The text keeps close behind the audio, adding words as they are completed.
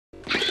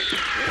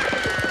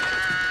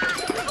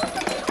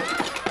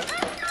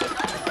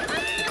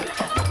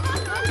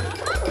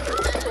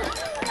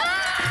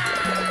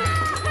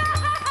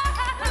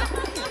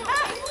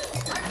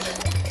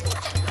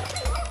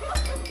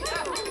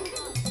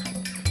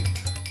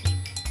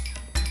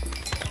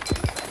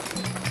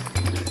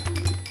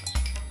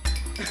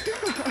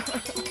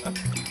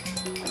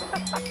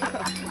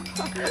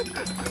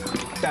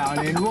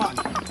Down in one.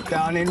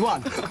 Down in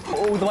one.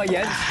 All the way,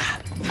 Jens.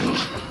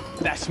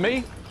 That's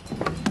me.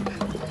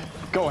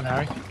 Go on,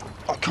 Harry.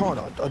 I can't.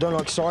 I don't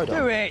like cider.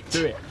 Do it.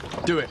 Do it.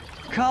 Do it.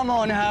 Come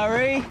on,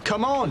 Harry.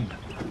 Come on.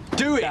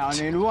 Do it. Down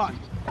in one.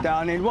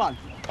 Down in one.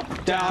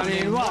 Down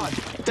in one.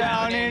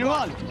 Down in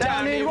one.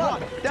 Down in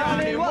one.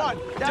 Down in one.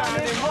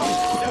 Down in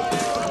one.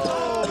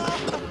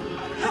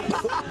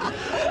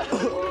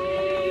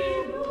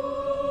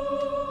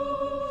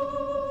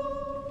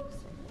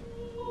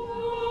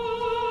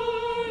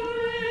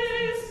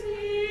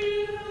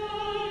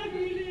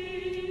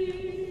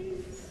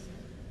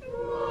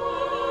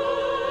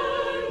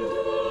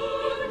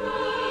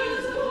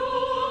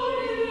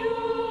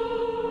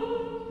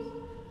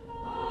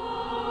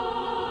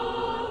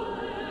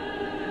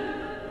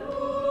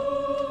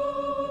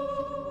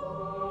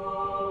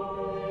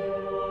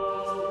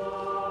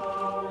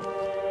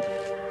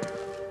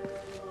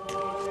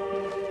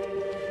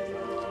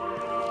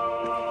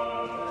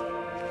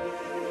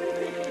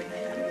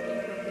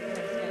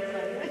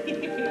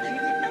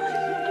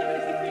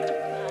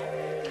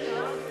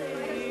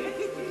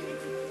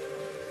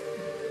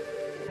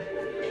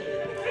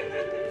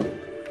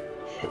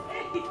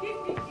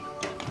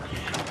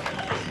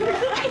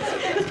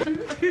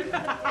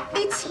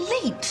 It's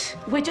late.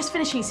 We're just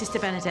finishing, Sister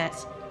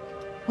Bernadette.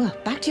 Well,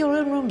 back to your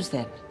own rooms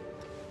then.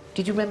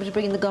 Did you remember to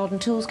bring in the garden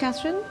tools,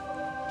 Catherine?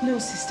 No,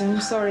 sister,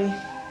 I'm sorry.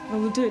 I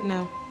will do it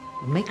now.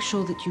 Make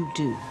sure that you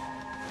do.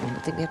 I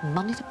don't think we have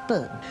money to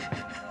burn.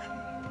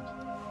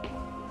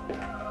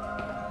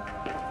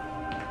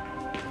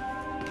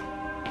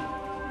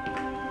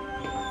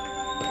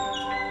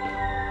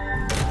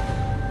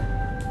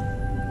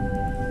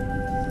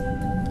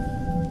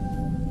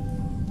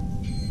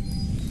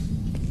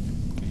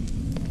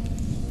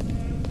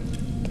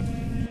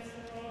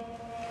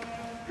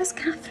 Where's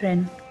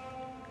Catherine?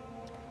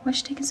 Why's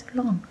she taking so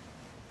long?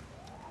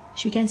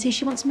 Should we go and see if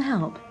she wants some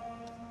help?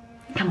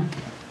 Come on.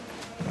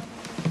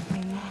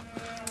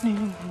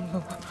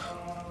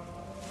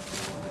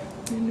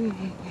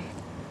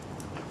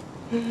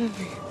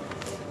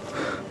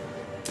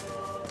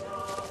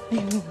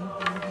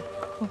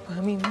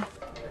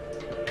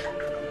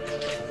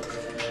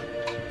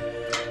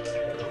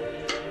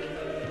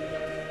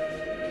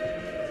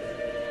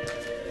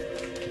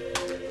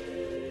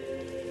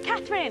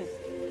 Catherine!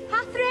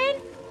 Catherine!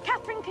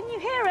 Catherine, can you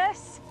hear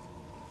us?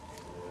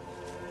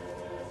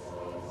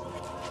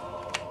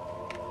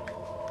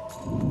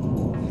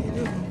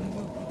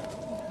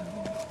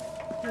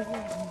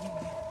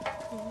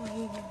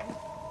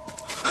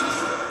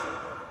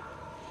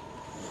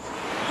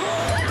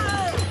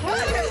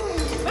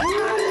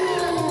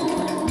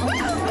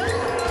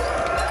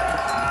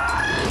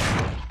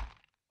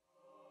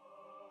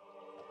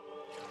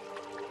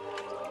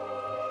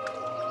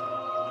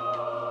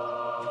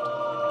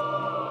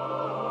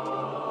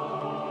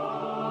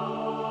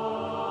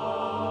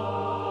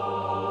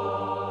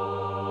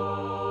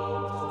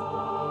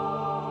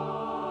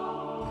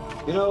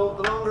 You know,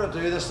 the longer I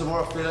do this, the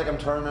more I feel like I'm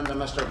turning into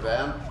Mr.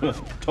 Ben.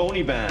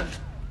 Tony Ben.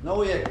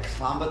 No, you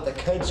clam it, the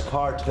kid's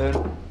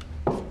cartoon.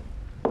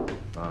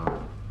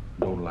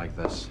 Don't like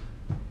this.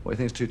 What, you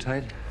think it's too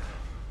tight?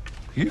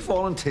 You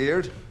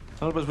volunteered?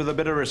 Well, it was with a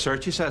bit of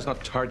research. He says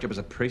not charge you as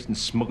a priest and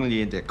smuggle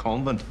you into a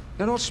convent.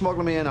 You're not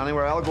smuggling me in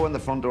anywhere. I'll go in the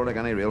front door like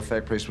any real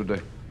fake priest would do.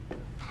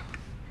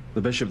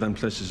 The bishop then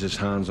places his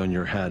hands on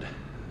your head,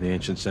 the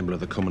ancient symbol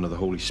of the coming of the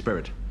Holy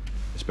Spirit,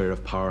 the spirit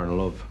of power and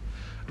love,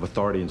 of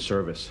authority and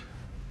service.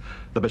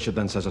 The bishop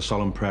then says a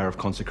solemn prayer of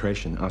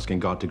consecration, asking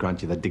God to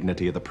grant you the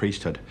dignity of the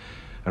priesthood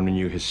and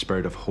renew his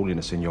spirit of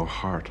holiness in your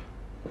heart.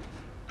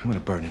 I'm going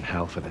to burn in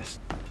hell for this.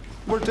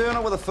 We're doing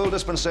it with a full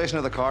dispensation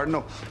of the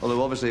cardinal,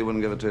 although obviously he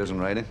wouldn't give it to us in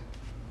writing.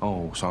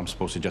 Oh, so I'm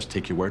supposed to just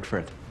take your word for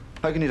it?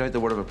 How can you doubt the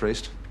word of a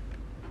priest?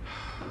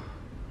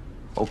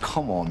 Oh,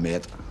 come on,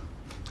 mate.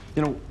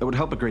 You know, it would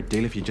help a great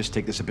deal if you just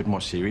take this a bit more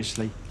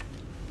seriously.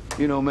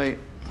 You know me.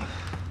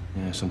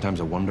 Yeah,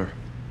 sometimes I wonder.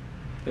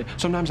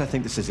 Sometimes I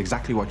think this is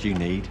exactly what you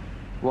need.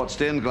 What,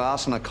 stained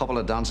glass and a couple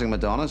of dancing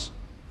Madonnas?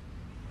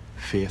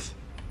 Faith.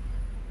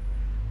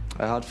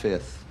 I had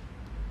faith.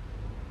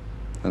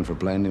 And for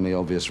blindingly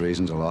obvious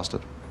reasons, I lost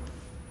it.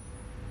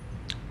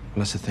 Well,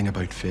 that's the thing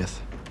about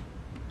faith.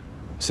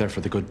 It's there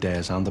for the good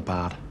days and the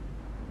bad.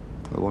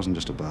 It wasn't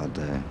just a bad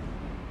day.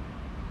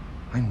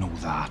 I know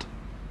that.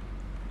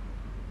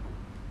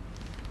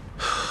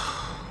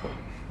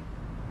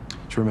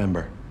 Just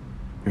remember,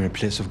 you're in a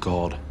place of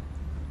God.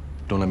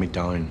 Don't let me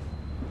down.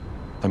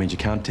 That means you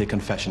can't take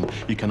confession,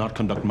 you cannot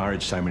conduct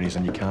marriage ceremonies,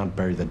 and you can't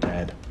bury the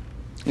dead.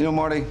 You know,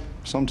 Marty,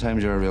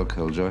 sometimes you're a real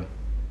killjoy.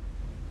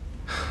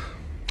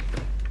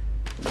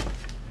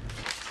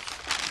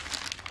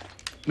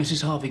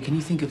 Mrs. Harvey, can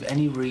you think of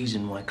any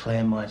reason why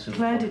Claire might have...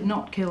 Claire did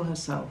not kill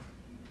herself.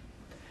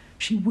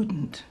 She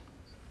wouldn't.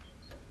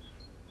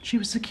 She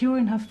was secure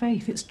in her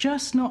faith. It's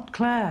just not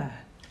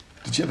Claire.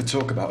 Did you ever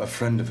talk about a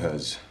friend of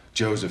hers,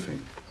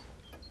 Josephine?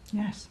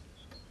 Yes,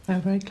 they were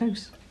very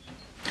close.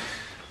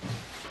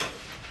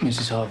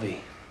 Mrs.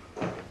 Harvey,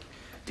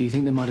 Do you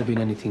think there might have been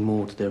anything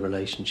more to their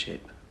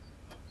relationship?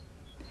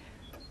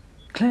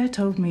 Claire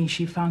told me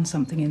she found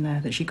something in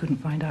there that she couldn't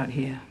find out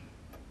here.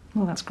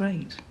 Well, that's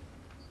great.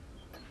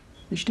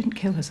 But she didn't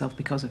kill herself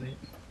because of it.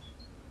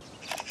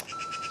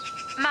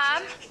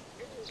 Mum,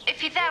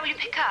 if you're there, will you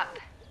pick up?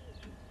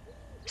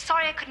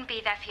 Sorry I couldn't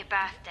be there for your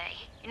birthday.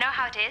 You know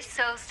how it is,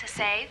 souls to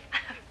save.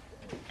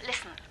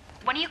 Listen,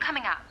 when are you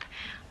coming up?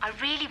 I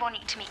really want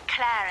you to meet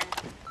Claire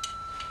and...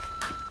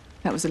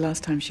 That was the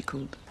last time she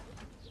called.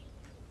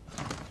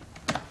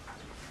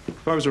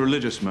 If I was a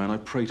religious man,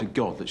 I'd pray to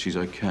God that she's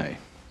okay.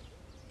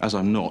 As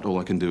I'm not, all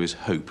I can do is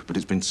hope, but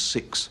it's been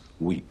 6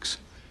 weeks.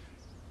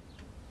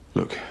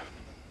 Look,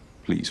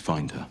 please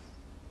find her.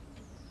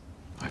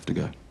 I have to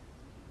go.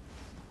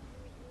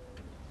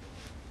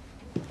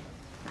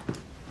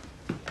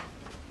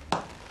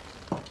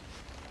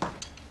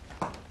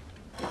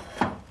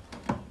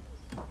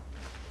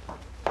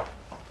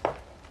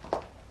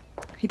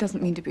 He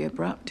doesn't mean to be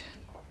abrupt.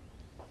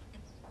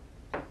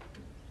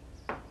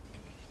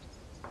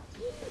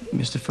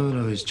 Mr.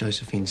 Furlow is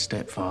Josephine's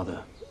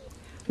stepfather.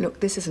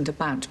 Look, this isn't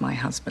about my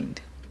husband.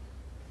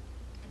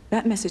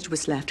 That message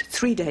was left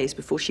 3 days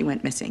before she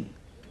went missing.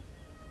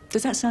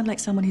 Does that sound like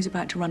someone who's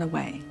about to run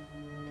away?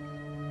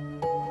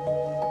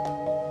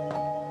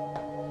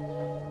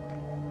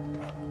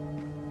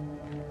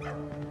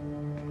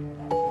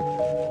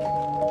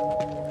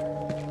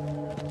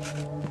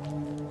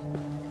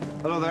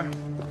 Hello there.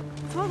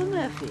 Father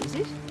Murphy, is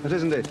it? It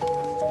is indeed.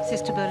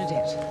 Sister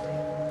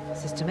Bernadette.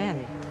 Sister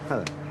Mary.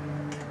 Hello.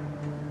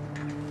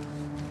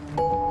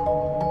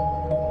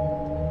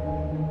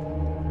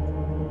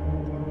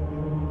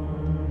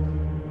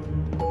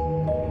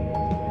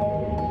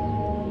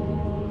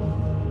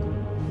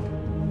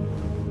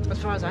 As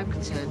far as I'm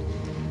concerned,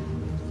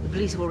 the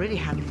police have already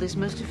handled this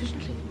most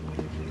efficiently.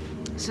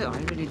 So I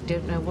really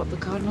don't know what the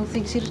Cardinal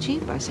thinks he'll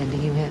achieve by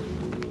sending you here.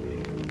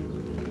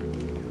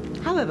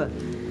 However,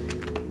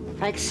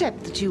 I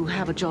accept that you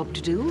have a job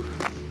to do.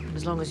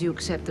 As long as you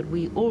accept that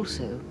we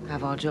also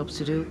have our jobs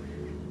to do,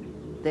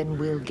 then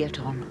we'll get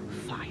on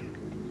fine.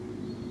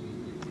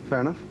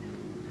 Fair enough.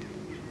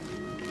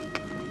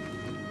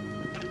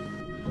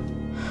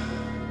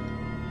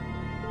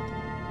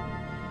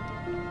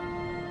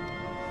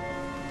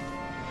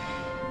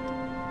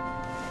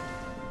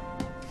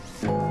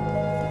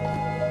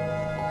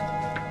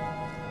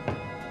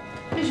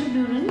 Bishop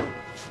Noonan?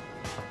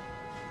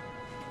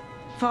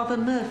 Father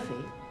Murphy?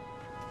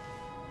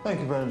 Thank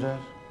you, Bernadette.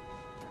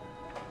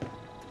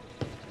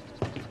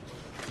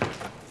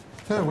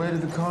 So, where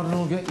did the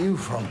Cardinal get you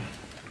from?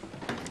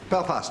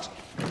 Belfast.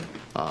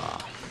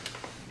 Ah.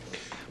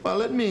 Well,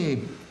 let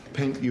me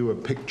paint you a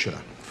picture,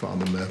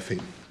 Father Murphy.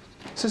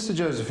 Sister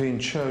Josephine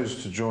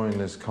chose to join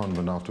this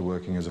convent after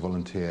working as a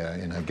volunteer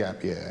in her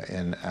gap year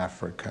in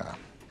Africa.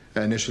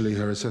 Initially,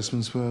 her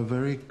assessments were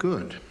very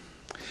good.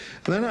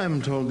 And then I'm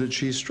told that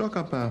she struck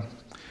up a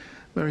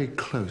very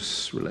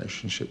close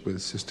relationship with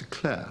Sister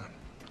Claire.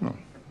 Well,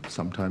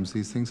 sometimes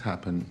these things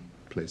happen in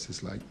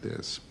places like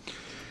this.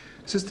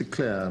 Sister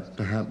Claire,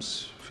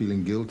 perhaps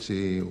feeling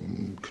guilty or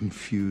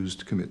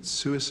confused, commits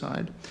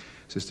suicide.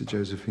 Sister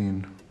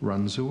Josephine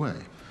runs away.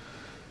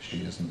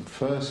 She isn't the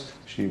first,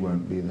 she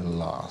won't be the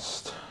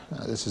last.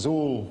 Now, this is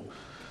all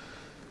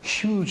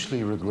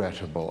hugely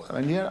regrettable,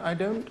 and yet I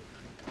don't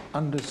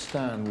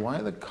understand why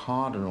the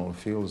Cardinal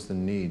feels the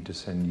need to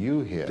send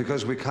you here.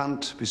 Because we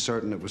can't be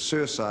certain it was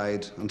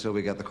suicide until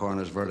we get the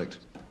coroner's verdict.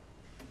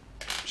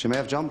 She may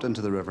have jumped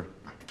into the river.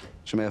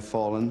 She may have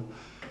fallen,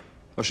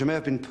 or she may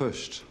have been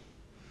pushed.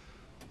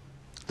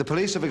 The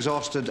police have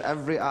exhausted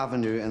every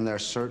avenue in their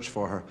search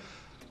for her.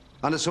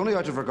 And it's only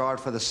out of regard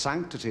for the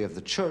sanctity of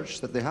the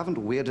church that they haven't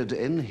waded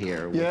in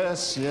here.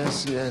 Yes,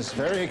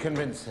 very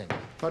convincing.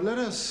 But let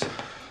us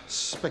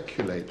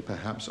speculate,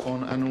 perhaps,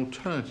 on an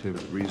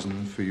alternative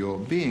reason for your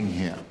being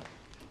here.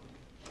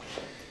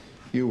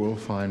 You will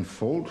find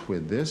fault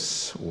with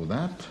this or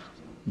that.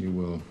 You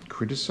will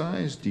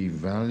criticize,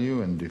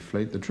 devalue, and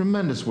deflate the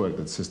tremendous work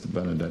that Sister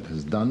Bernadette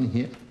has done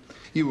here.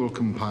 You will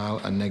compile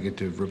a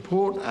negative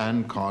report,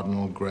 and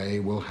Cardinal Gray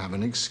will have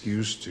an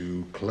excuse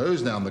to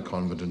close down the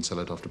convent and sell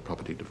it off to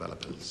property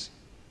developers.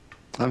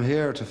 I'm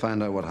here to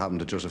find out what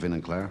happened to Josephine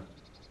and Claire.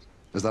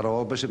 Is that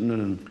all, Bishop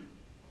Noonan?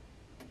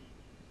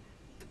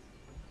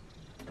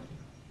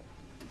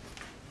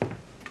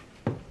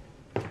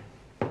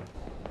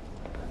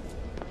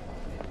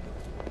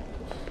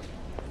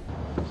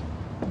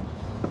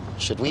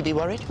 Should we be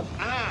worried?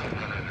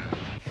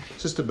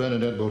 Sister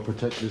Bernadette will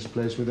protect this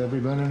place with every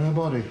bone in her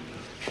body.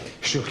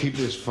 She'll keep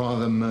this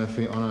Father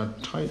Murphy on a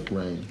tight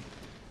rein.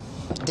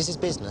 This is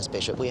business,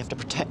 Bishop. We have to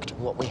protect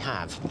what we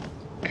have.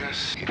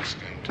 Yes, it's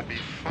going to be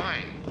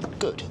fine.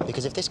 Good,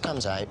 because if this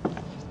comes out,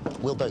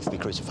 we'll both be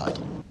crucified.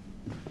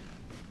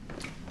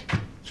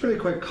 It's really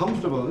quite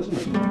comfortable,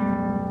 isn't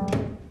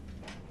it?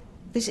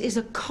 This is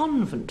a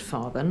convent,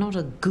 Father, not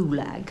a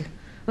gulag.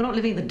 We're not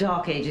living in the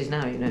Dark Ages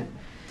now, you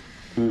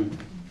know.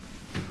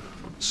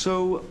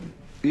 So,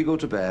 you go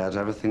to bed,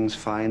 everything's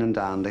fine and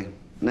dandy.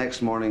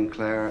 Next morning,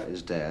 Claire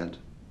is dead,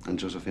 and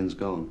Josephine's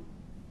gone.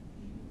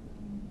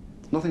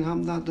 Nothing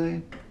happened that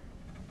day?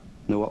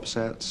 No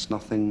upsets,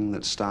 nothing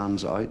that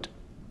stands out?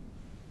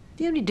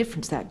 The only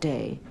difference that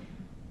day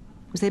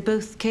was they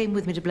both came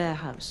with me to Blair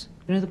House.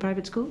 You know the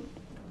private school?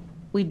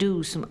 We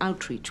do some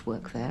outreach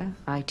work there.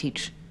 I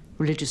teach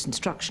religious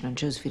instruction, and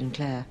Josephine and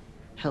Claire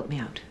help me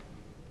out.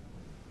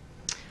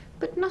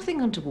 But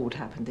nothing untoward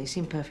happened. They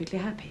seemed perfectly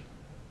happy.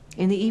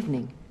 In the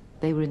evening,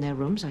 they were in their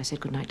rooms. I said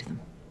goodnight to them.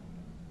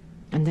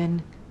 And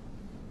then...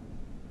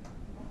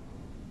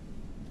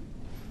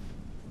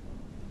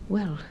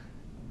 well,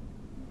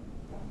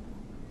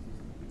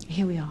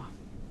 here we are.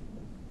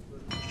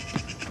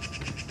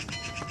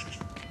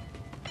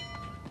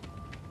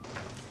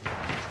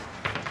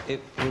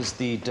 It was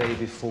the day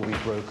before we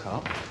broke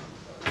up.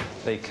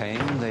 They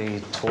came, they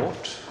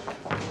taught,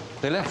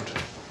 they left.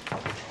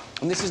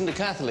 And this isn't a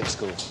Catholic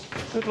school?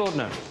 Good Lord,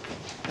 no.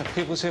 We have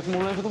pupils here from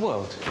all over the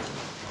world.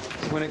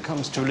 When it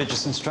comes to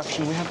religious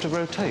instruction, we have to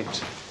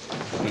rotate.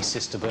 Maybe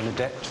Sister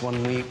Bernadette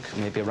one week,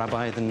 maybe a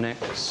rabbi the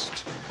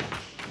next.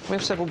 We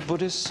have several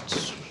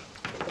Buddhists.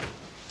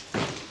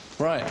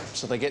 Right,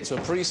 so they get to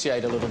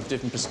appreciate a lot of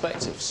different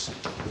perspectives.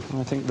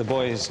 I think the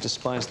boys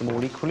despise them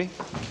all equally.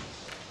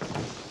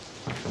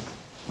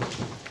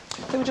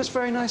 They were just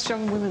very nice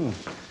young women.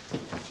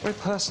 Very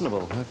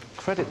personable. A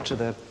credit to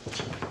their...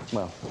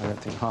 well, I don't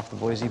think half the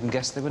boys even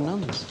guessed they were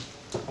nuns.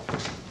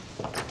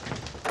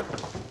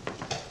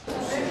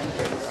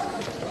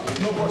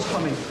 No what's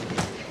coming.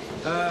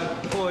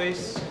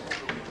 Boys,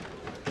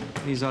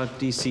 these are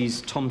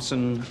DCs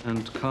Thompson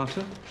and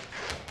Carter.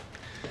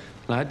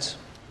 Lads,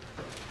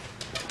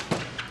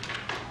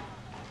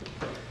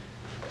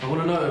 I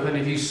want to know if any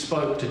of you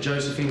spoke to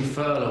Josephine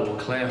Furlow or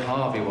Claire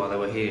Harvey while they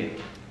were here.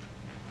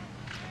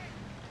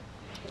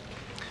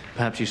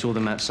 Perhaps you saw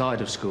them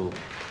outside of school.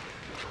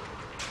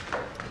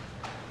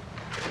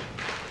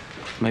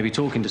 Maybe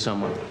talking to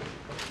someone.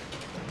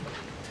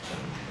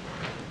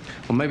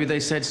 Or maybe they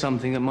said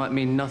something that might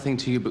mean nothing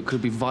to you but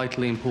could be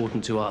vitally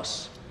important to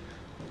us.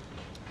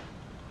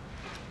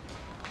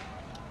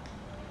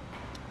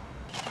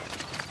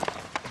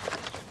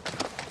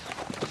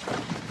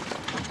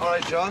 All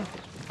right, John.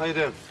 How you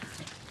doing?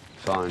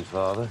 Fine,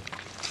 Father.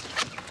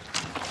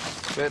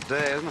 Great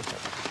day, isn't it?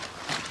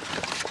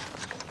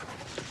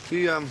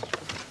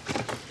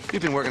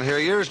 You've been working here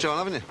years, John,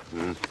 haven't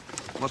you?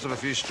 Must have a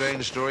few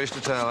strange stories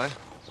to tell, eh?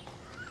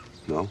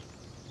 No.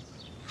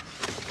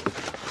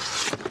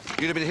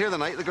 You'd have been here the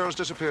night the girls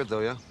disappeared,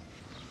 though, yeah?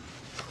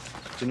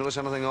 Did you notice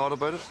anything odd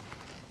about it?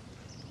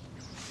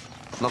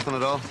 Nothing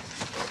at all?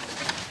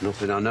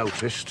 Nothing I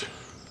noticed.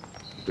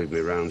 Did me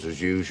rounds as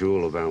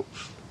usual about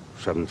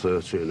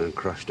 7:30 and then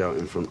crashed out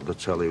in front of the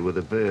telly with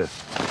a beer.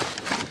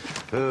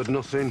 Heard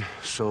nothing,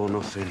 saw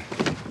nothing.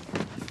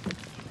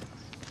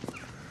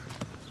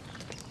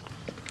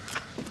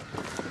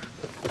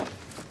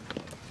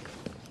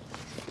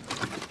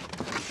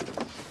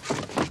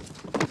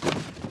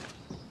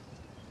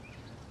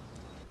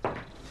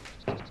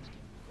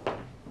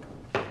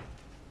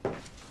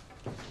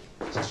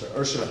 Sister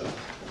Ursula.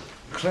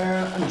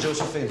 Claire and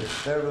Josephine,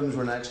 their rooms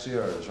were next to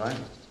yours, right?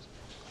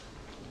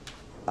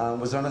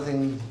 Was there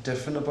anything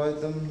different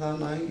about them that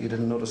night? You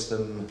didn't notice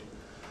them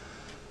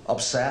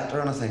upset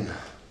or anything?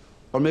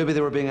 Or maybe they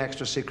were being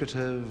extra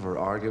secretive or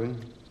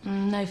arguing?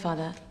 No,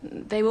 Father.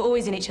 They were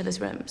always in each other's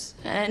rooms.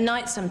 At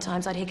night,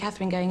 sometimes, I'd hear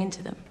Catherine going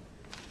into them.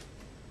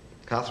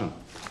 Catherine?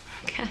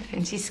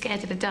 Catherine, she's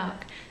scared of the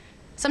dark.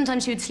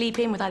 Sometimes she would sleep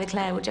in with either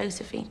Claire or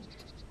Josephine.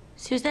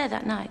 She was there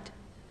that night.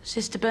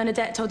 Sister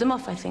Bernadette told them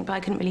off, I think, but I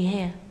couldn't really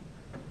hear.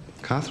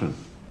 Catherine?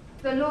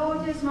 The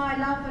Lord is my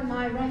love and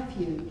my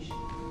refuge.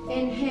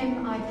 In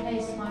him I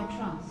place my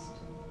trust.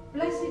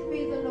 Blessed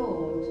be the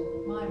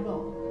Lord, my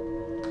rock.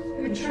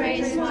 Who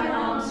trains my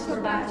arms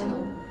for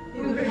battle,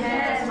 who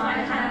prepares my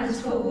hands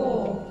for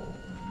war.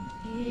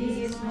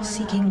 He is my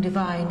Seeking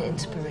divine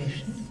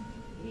inspiration.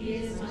 He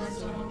is my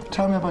strong.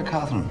 Tell me about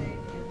Catherine.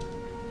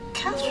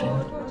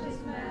 Catherine?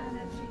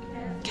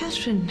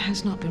 Catherine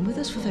has not been with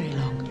us for very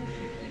long.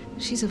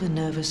 She's of a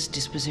nervous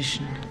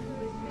disposition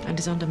and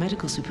is under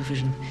medical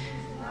supervision.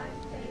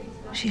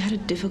 She had a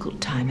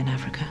difficult time in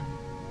Africa.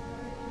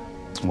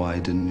 Why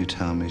didn't you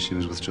tell me she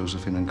was with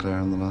Josephine and Claire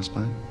on the last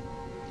night?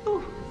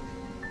 Oh,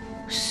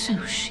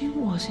 so she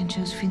was in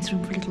Josephine's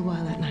room for a little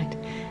while that night.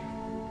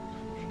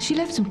 She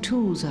left some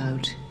tools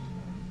out,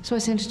 so I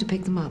sent her to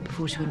pick them up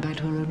before she went back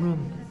to her own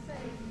room.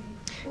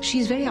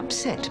 She's very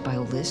upset by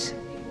all this.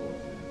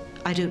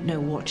 I don't know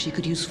what she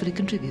could usefully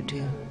contribute to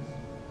you.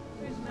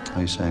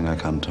 Are you saying I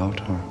can't talk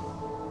to her?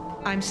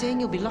 I'm saying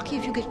you'll be lucky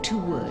if you get 2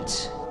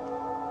 words.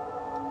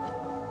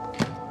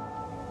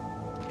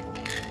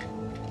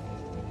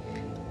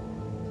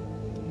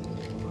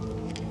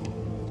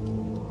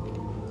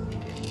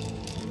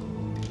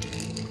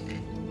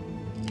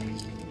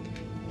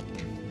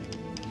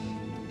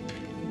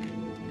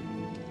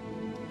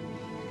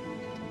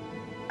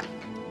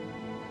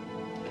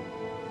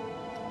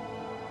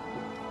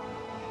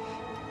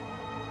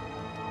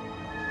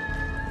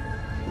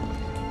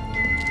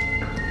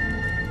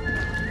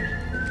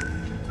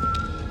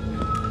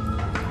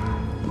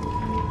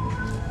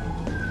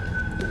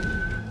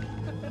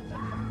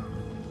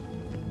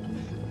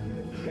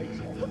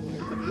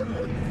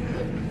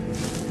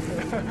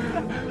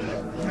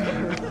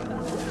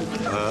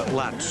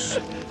 lads.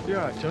 You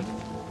all right, John?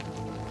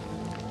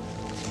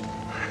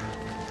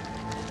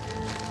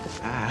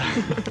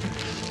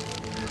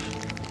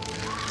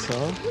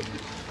 So?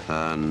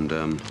 And,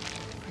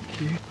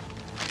 Thank you.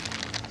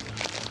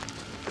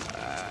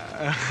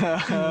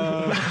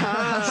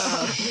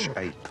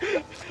 Hey.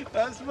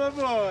 That's my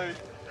boy.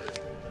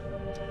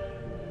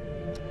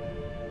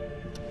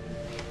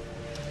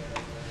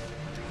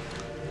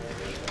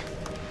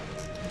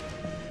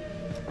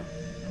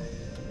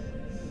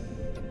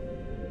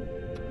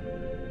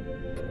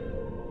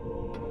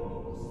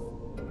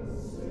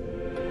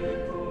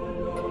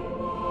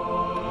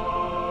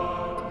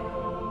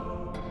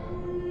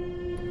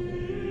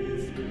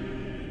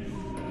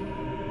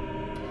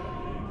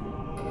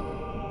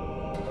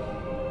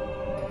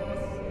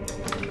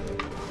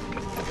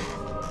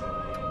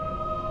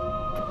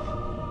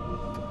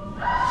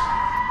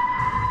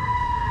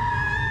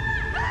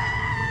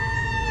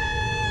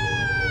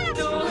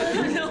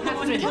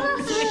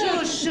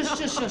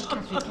 Shush,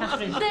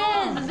 Catherine.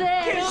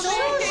 There.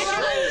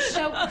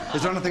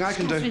 Is there anything I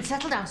can do?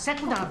 Catherine,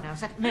 settle down now.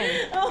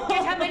 Mary,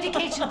 get her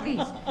medication,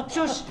 please.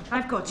 Shush,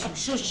 I've got you.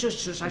 Shush.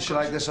 Is she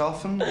like this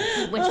often?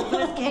 When she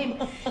first came,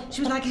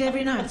 she was like it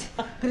every night.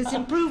 But it's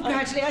improved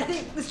gradually. I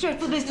think the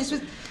dreadful business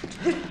with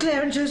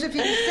Claire and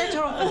Josephine sent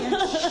her off again.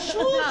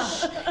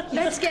 Shush.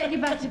 Let's get you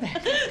back to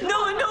bed.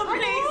 No,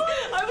 please.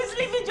 I was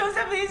leaving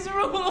Josephine's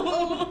room.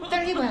 Oh,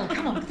 very well.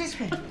 Come on, this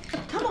way.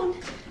 Come on.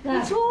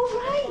 It's all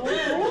right.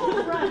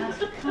 All right.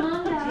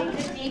 Calm down.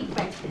 Take a deep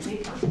breath.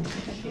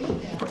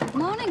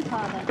 Morning,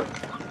 Father.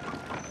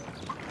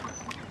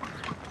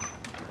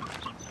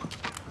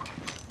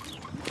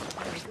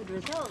 Good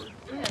result.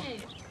 Yeah.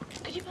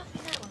 Could you pass me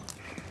that one?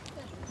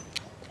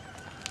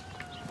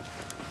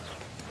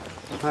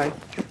 Hi.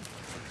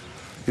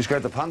 You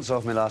scared the pants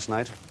off me last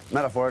night,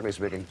 metaphorically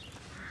speaking,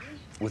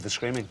 with the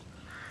screaming.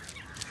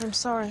 I'm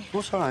sorry. Oh,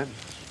 it's all right.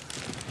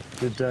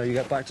 Did you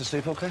get back to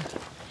sleep okay?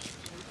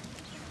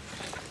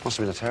 Must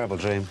have been a terrible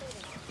dream.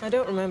 I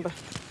don't remember.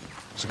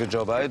 It's a good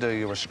job I do.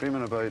 You were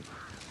screaming about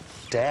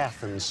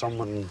death and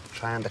someone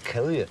trying to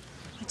kill you.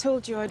 I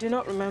told you I do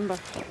not remember.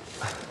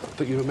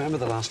 But you remember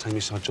the last time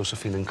you saw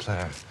Josephine and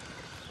Claire.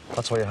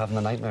 That's why you're having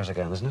the nightmares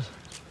again, isn't it?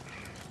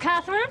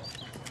 Catherine?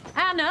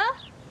 Anna?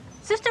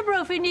 Sister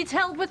Brophy needs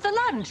help with the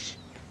lunch.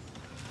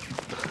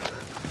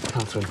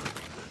 Catherine,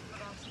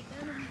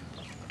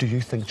 do you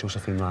think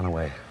Josephine ran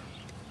away?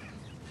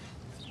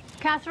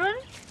 Catherine?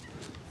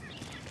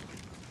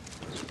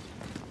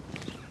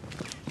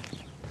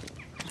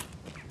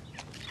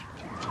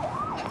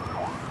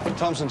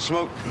 Thompson,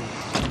 smoke.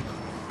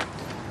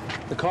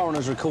 The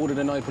coroner's recorded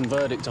an open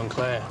verdict on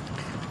Claire.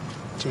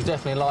 She was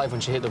definitely alive when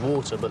she hit the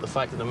water, but the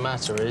fact of the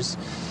matter is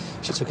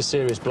she took a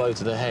serious blow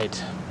to the head,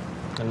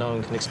 and no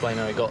one can explain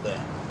how it got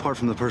there. Apart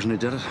from the person who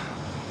did it.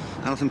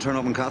 Anything turn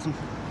up on Catherine?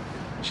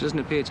 She doesn't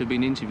appear to have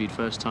been interviewed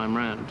first time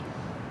round.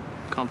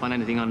 Can't find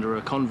anything under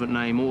her convent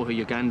name or her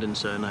Ugandan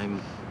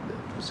surname.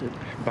 Was it?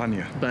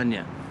 Banya.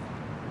 Banya.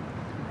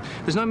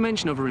 There's no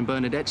mention of her in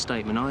Bernadette's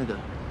statement either.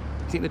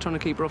 You think they're trying to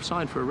keep her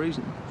offside for a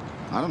reason?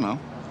 I don't know.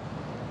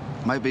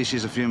 Might be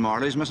she's a few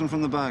Marleys missing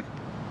from the bag.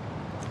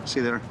 See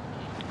there.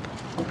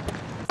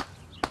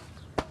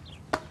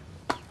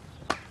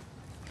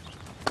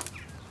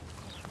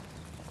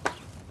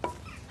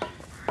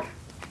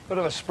 Bit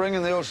of a spring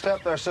in the old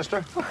step there,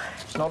 sister.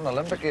 It's not an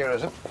Olympic year,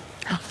 is it?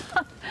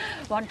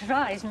 One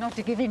tries not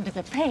to give in to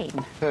the pain.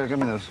 Here, give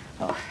me those.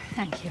 Oh,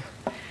 thank you.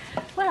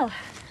 Well,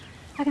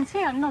 I can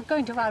see I'm not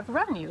going to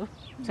outrun you.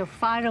 So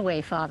fire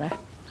away, Father.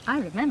 I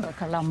remember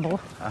Colombo.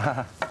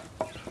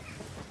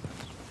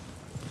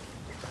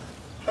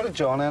 How did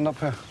John end up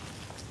here?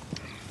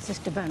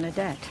 Sister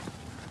Bernadette.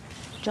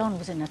 John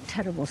was in a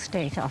terrible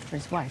state after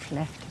his wife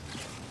left.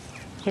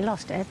 He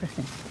lost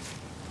everything.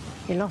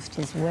 He lost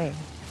his way.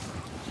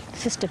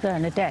 Sister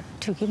Bernadette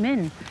took him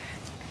in.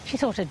 She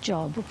thought a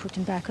job would put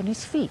him back on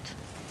his feet.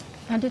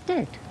 And it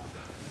did.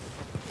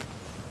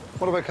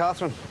 What about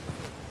Catherine?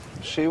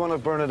 Is she one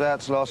of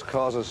Bernadette's lost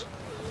causes?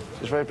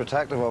 She's very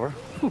protective of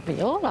her.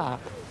 We all are.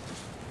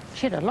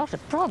 She had a lot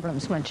of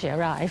problems when she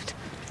arrived.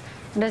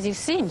 And as you've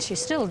seen, she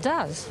still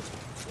does.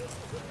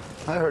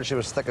 I heard she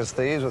was thick as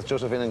thieves with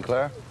Josephine and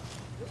Claire.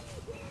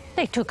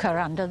 They took her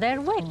under their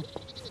wing.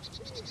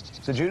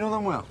 Did you know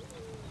them well?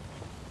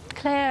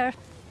 Claire,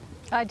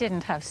 I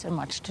didn't have so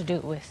much to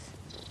do with.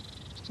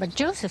 But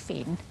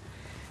Josephine,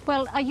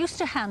 well, I used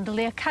to handle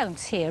the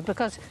accounts here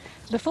because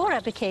before I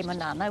became a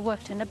nun, I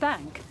worked in a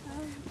bank.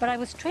 But I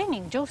was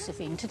training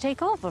Josephine to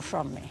take over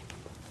from me.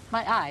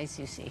 My eyes,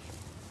 you see.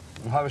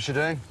 And how was she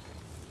doing?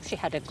 She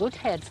had a good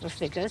head for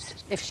figures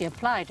if she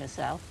applied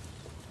herself.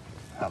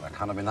 Well, there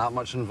can't have been that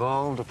much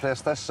involved, a place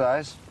this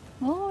size.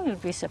 Oh,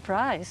 you'd be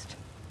surprised.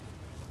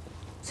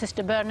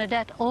 Sister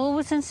Bernadette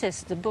always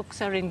insists the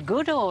books are in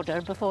good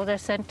order before they're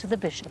sent to the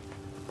bishop.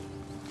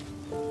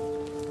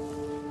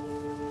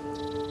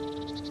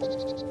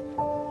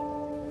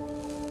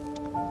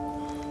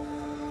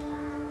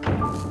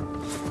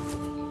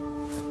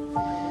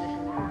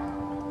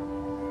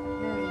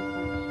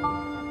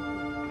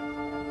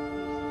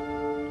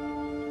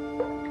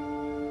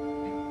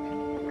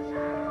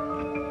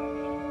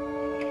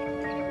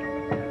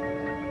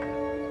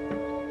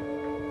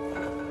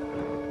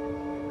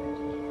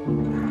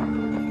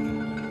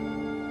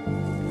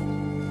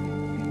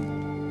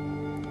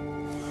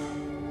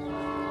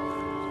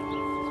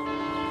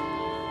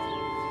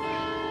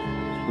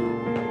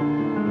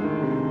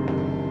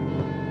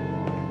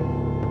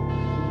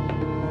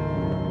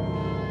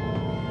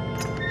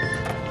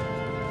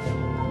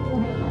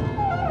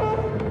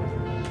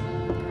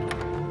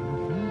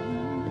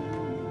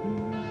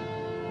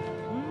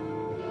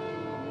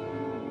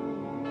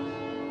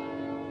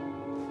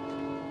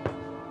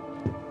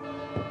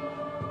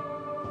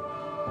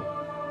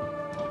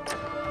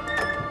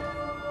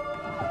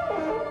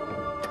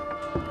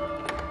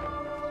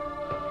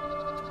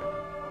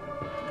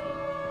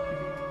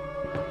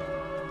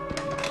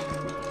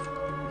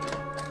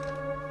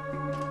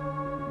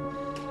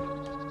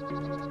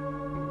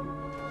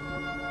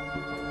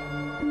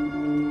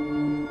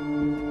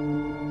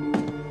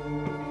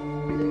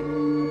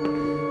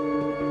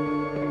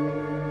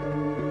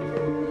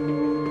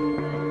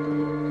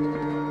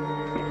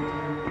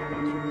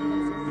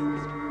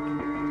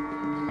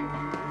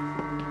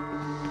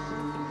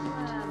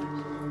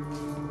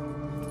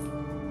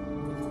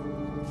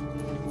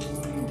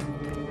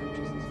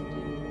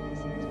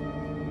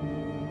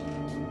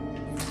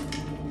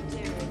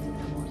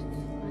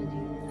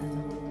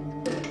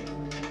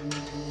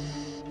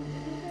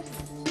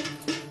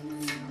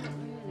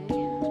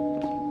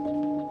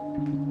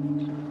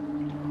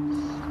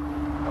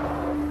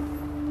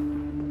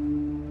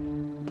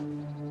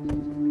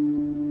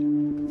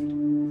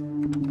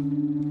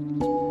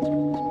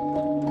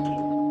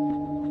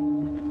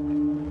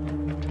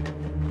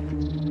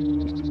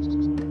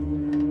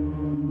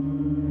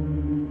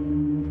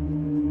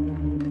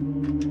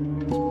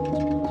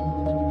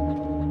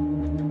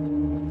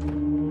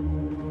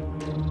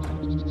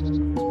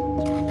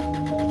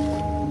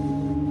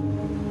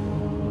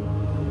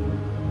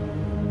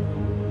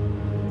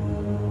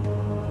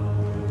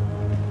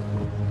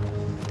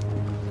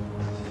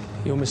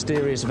 Your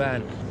mysterious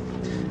van.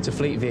 It's a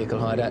fleet vehicle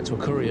hired out to a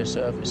courier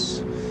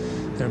service.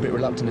 They're a bit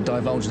reluctant to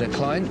divulge their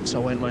client,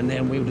 so I went round there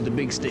and wielded the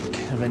big stick.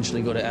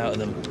 Eventually got it out of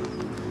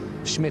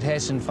them. Schmidt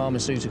Hessen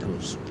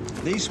Pharmaceuticals.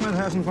 The Schmidt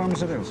Hessen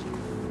Pharmaceuticals?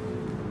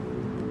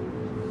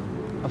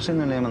 I've seen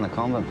their name in the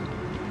convent.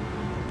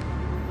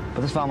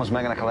 But this family's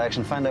making a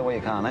collection. Find out where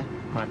you can, eh?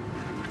 Right.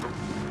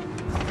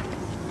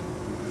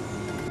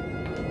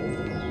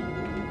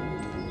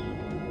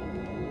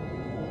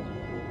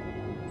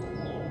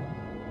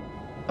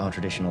 Our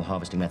traditional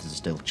harvesting methods are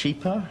still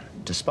cheaper,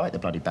 despite the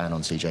bloody ban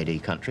on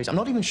CJD countries. I'm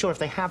not even sure if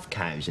they have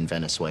cows in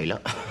Venezuela.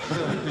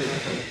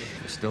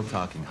 We're still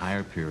talking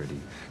higher purity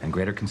and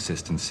greater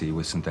consistency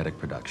with synthetic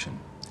production.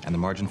 And the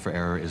margin for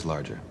error is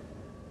larger.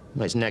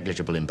 Well, it's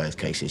negligible in both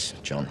cases,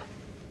 John.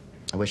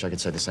 I wish I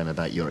could say the same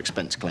about your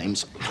expense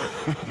claims.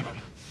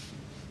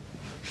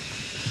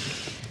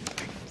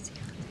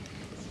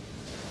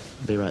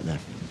 Be right there.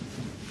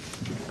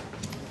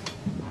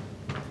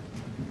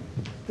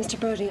 Mr.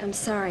 Brody, I'm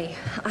sorry.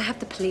 I have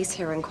the police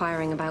here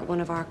inquiring about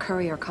one of our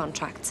courier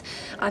contracts.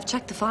 I've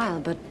checked the file,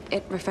 but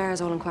it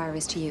refers all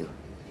inquiries to you.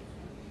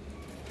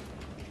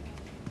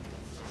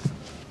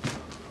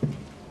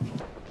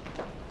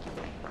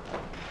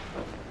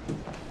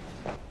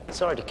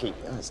 Sorry to keep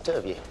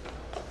disturb you.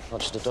 Not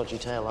just a dodgy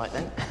tale like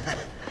that.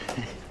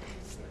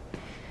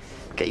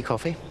 Get your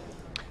coffee?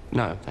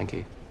 No, thank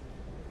you.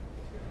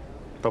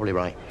 Probably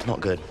right. Not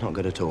good. Not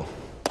good at all.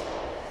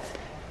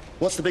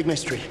 What's the big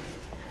mystery?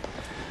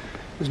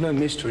 There's no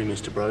mystery,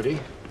 Mr. Brody.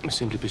 We're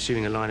simply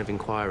pursuing a line of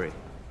inquiry.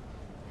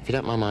 If you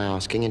don't mind my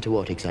asking, into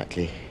what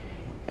exactly?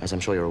 As I'm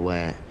sure you're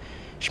aware,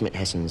 Schmidt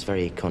Hessen's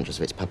very conscious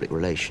of its public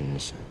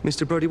relations.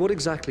 Mr. Brody, what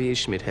exactly is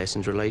Schmidt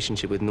Hessen's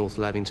relationship with North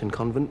Lavington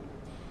Convent?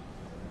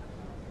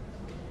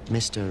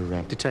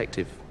 Mr.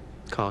 Detective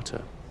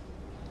Carter.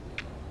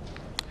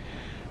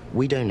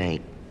 We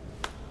donate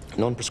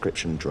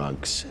non-prescription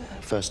drugs,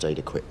 first aid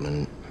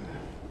equipment,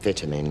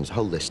 vitamins, a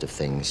whole list of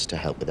things to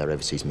help with their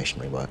overseas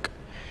missionary work.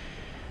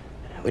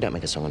 We don't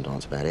make a song and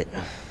dance about it.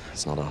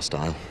 It's not our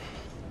style.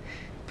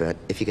 But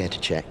if you go to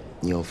check,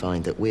 you'll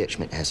find that we at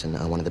Schmidt Hessen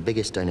are one of the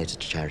biggest donors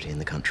to charity in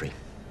the country.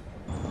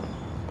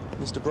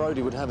 Mr.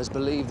 Brody would have us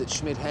believe that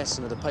Schmidt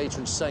Hessen are the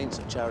patron saints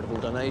of charitable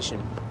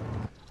donation.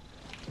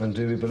 And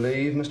do we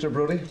believe Mr.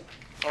 Brody?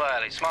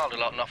 Well, he smiled a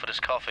lot and offered us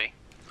coffee.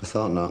 I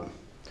thought not.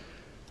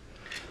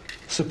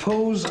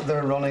 Suppose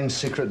they're running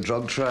secret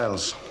drug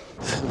trials.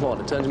 What,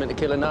 it turns them into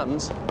killer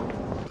nuns?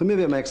 But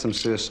maybe it makes them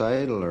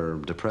suicidal or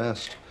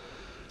depressed.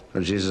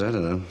 Or, Jesus, I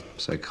don't know,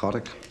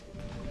 psychotic.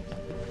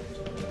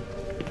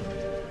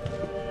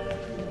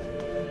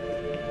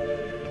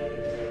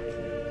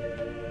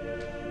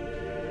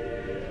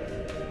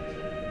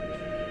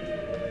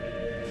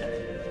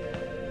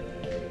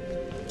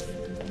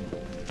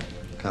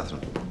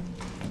 Catherine.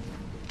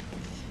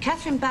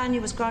 Catherine Banya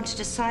was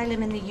granted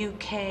asylum in the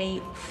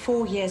UK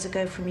 4 years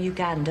ago from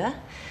Uganda.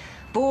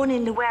 Born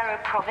in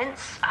Luwero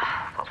province.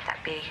 What would that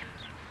be?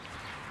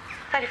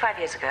 35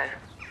 years ago.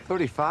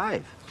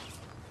 35?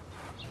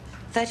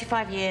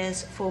 35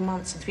 years, 4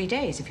 months and 3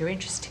 days, if you're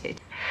interested.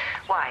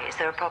 Why? Is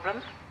there a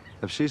problem?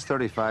 If she's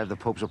 35, the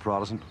Pope's a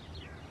Protestant.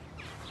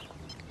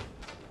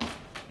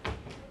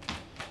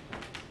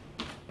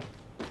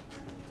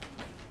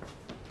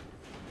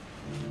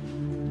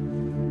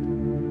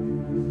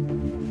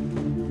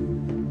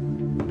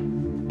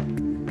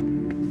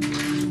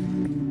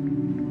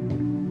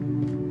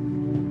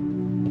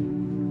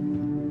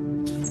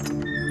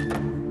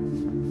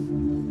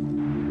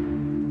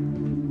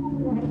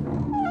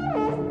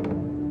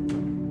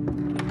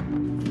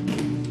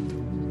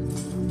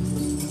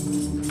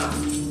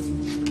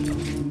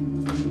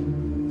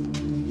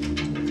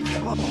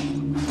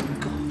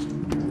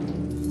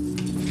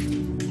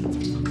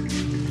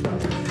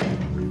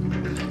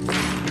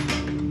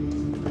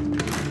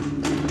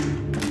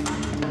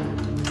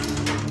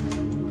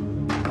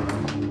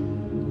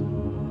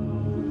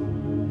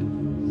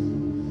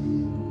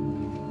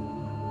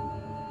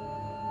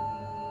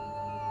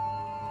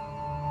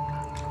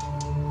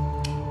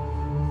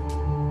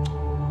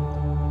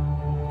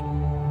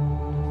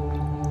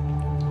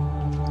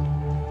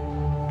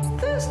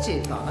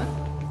 Thirsty, Father?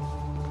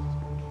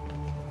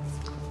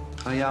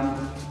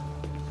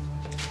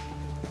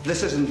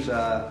 This isn't,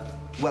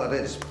 well,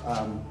 it is.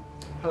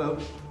 Hello?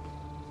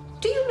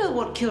 Do you know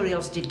what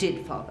curiosity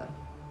did, Father?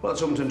 Well,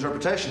 it's open to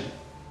interpretation.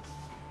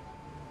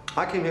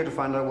 I came here to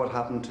find out what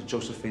happened to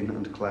Josephine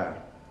and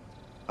Claire.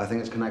 I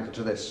think it's connected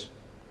to this.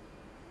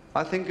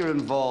 I think you're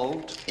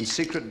involved in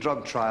secret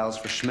drug trials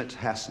for Schmidt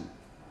Hessen.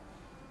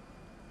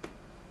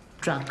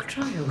 Drug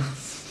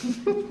trials?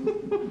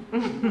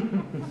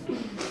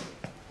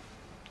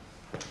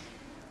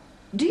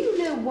 Do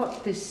you know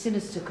what this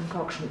sinister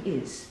concoction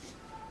is?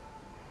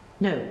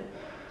 No.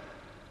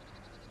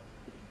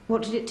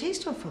 What did it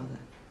taste of, Father?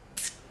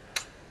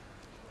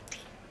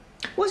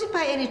 Was it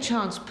by any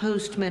chance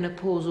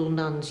postmenopausal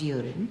nun's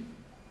urine?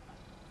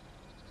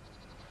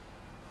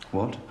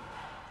 What?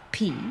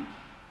 Pee,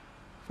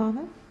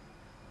 Father?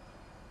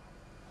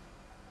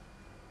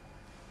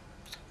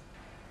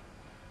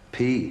 P?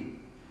 P.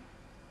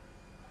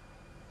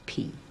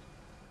 P.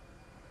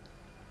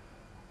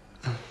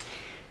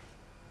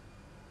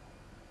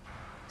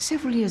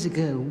 Several years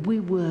ago, we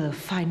were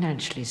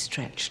financially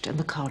stretched, and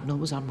the Cardinal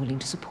was unwilling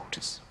to support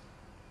us.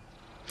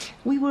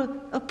 We were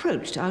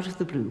approached out of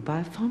the blue by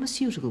a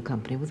pharmaceutical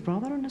company with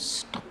rather an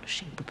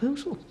astonishing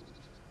proposal.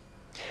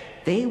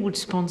 They would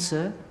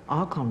sponsor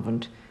our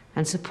convent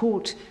and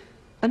support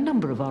a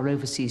number of our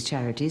overseas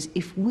charities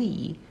if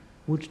we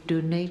would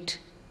donate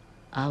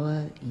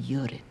our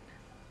urine.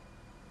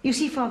 You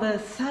see, Father,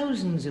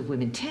 thousands of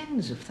women,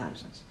 tens of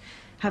thousands,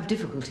 have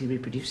difficulty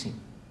reproducing.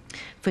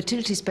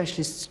 Fertility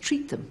specialists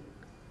treat them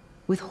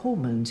with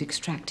hormones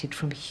extracted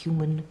from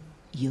human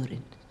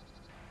urine.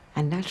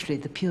 And naturally,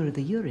 the purer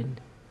the urine,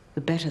 the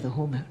better the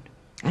hormone.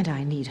 And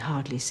I need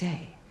hardly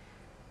say,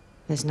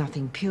 there's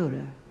nothing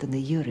purer than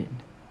the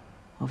urine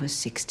of a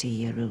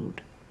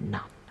 60-year-old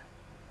nun.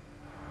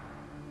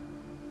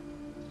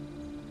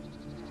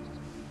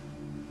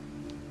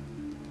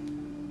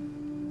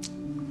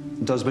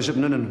 Does Bishop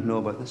Noonan know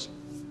about this?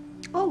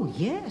 Oh,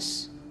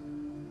 yes.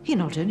 He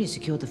not only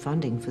secured the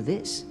funding for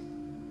this,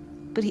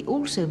 but he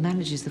also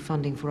manages the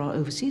funding for our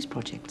overseas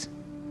projects.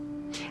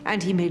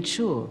 And he made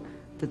sure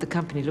that the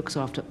company looks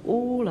after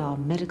all our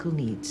medical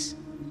needs,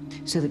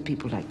 so that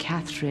people like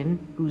Catherine,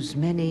 whose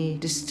many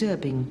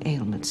disturbing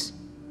ailments,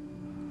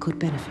 could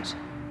benefit.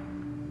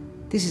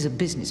 This is a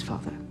business,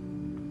 Father,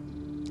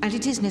 and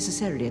it is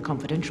necessarily a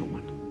confidential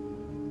one.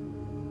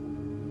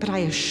 But I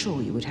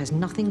assure you it has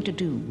nothing to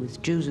do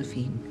with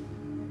Josephine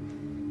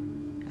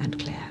and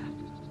Claire.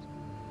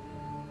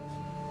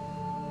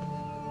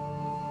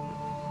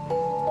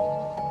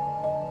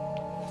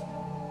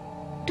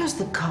 Does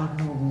the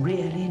Cardinal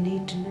really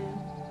need to know?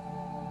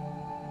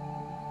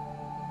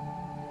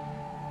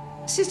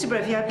 Sister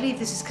Brevy, I believe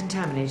this is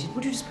contaminated.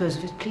 Would you dispose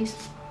of it, please?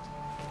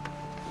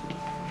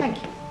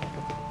 Thank you.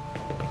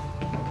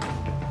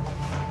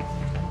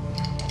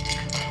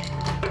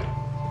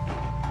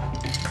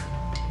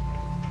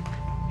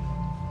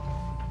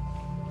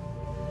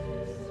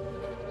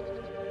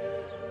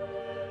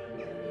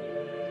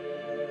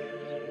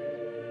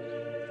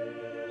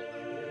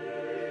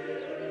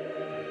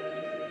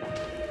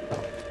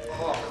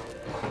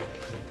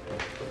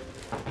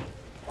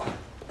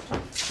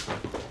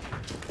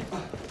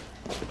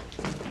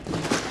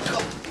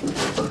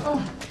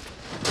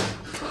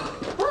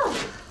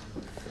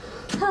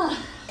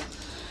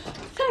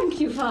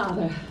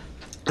 Father.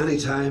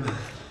 Anytime.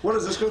 What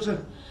does this go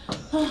to?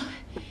 Oh,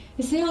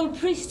 it's the old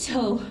priest's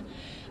hole,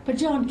 but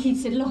John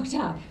keeps it locked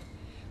up.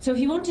 So if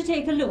you want to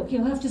take a look,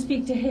 you'll have to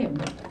speak to him.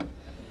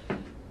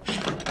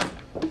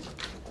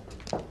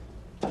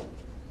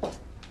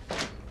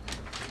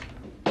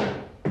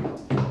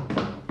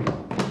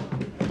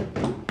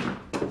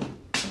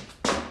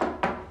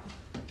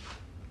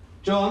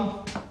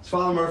 John, it's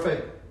Father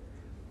Murphy.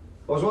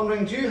 I was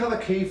wondering, do you have a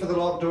key for the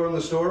locked door in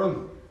the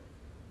storeroom?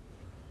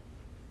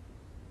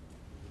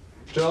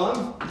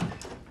 John?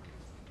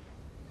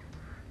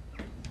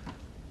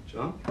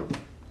 John?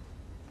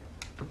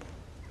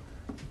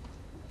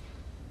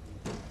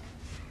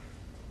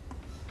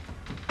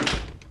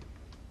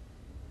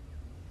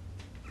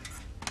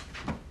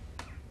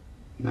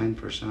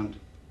 %.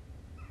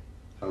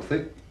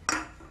 Healthy.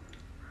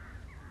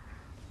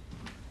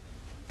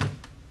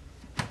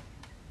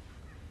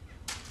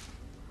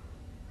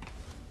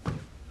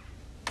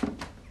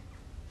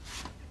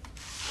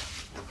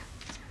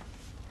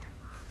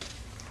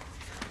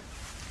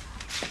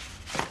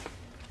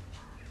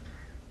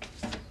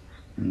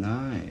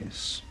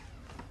 Nice.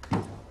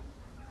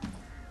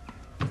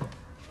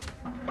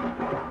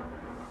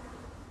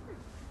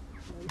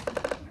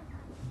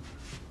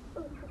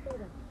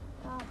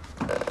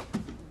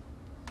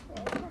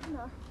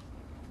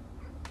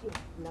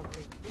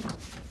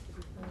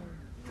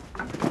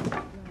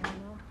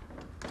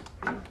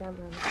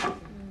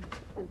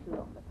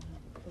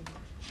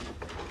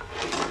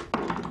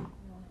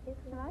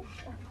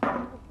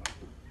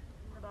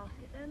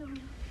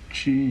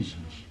 Jesus.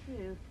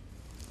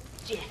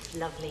 Yes,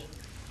 lovely.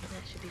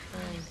 That should be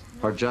fine.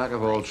 Our jack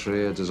of all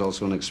trades is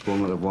also an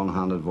exponent of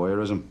one-handed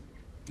voyeurism.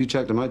 You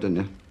checked him out, didn't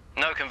you?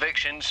 No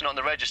convictions, not on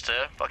the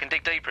register, but I can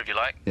dig deeper if you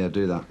like. Yeah,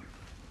 do that.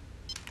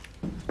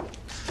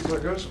 There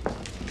it goes.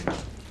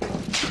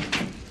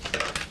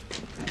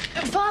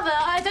 Father,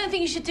 I don't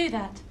think you should do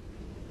that.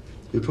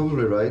 You're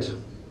probably right.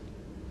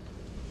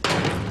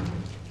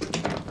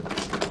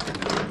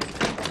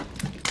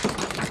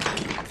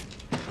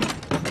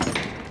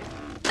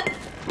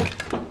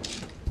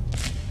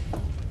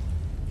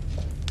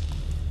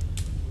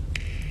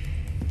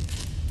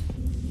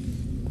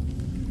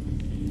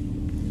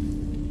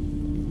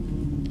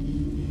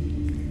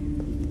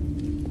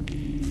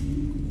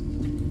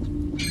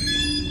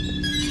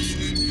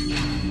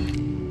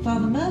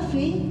 Father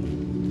Murphy?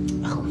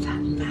 Oh, that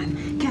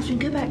man. Catherine,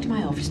 go back to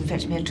my office and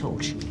fetch me a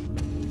torch.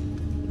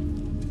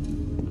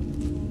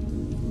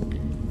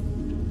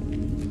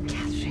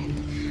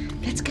 Catherine,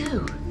 let's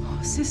go. Oh,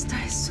 sister,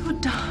 it's so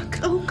dark.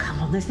 Oh, come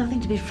on, there's nothing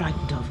to be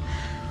frightened of.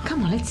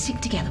 Come on, let's stick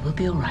together. We'll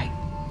be all right.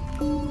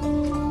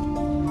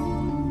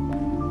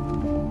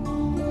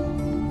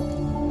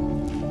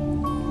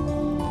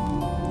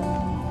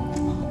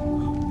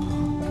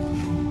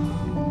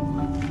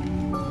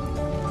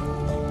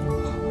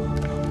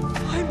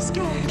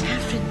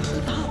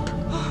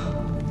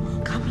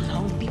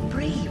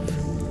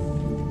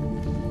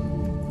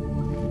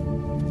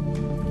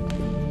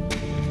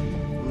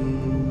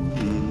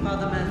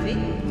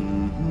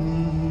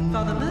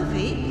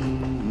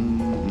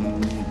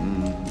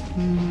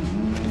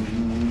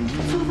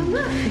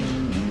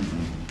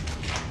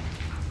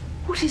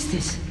 What is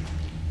this?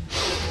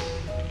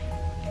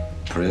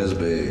 Praise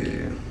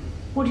be.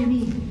 What do you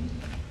mean?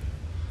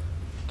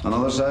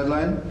 Another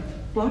sideline?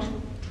 What?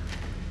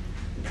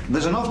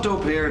 There's enough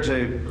dope here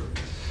to...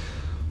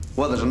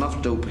 Well, there's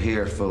enough dope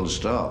here, full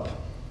stop.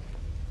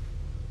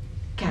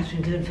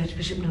 Catherine, go and fetch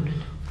Bishop Nolan.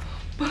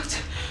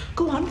 But...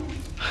 Go on.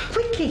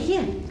 Quickly,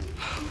 here.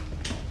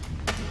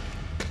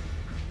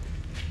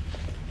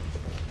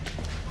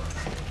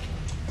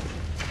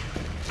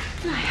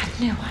 I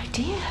had no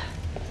idea.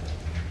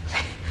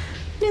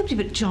 Nobody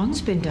but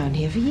John's been down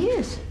here for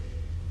years.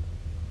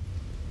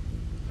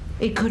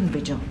 It couldn't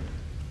be John.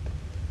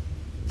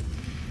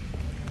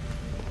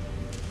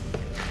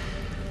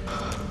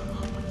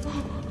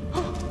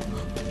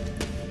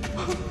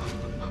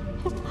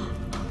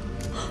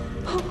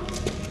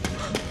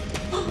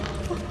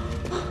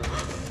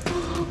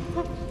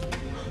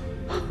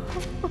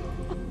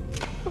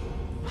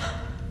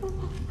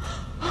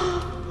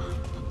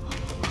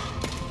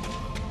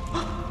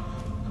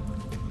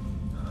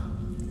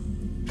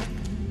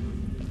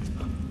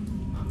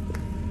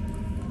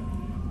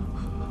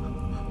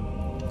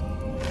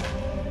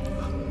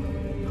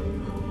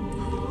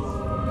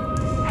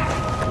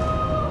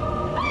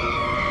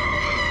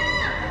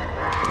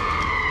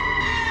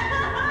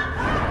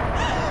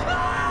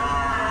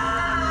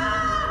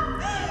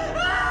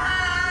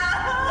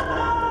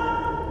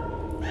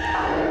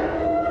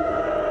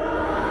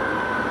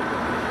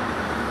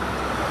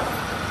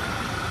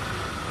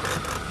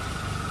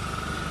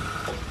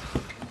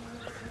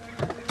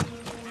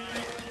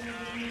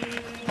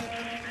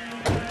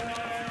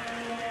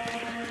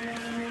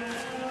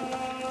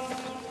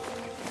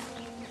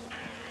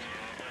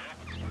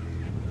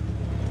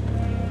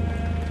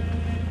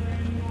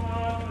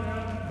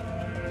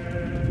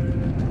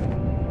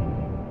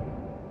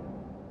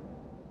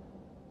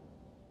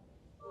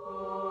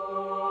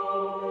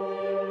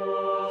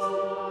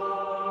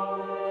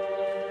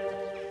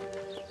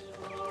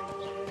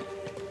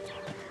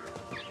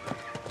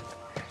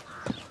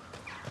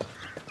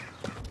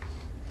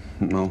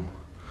 No,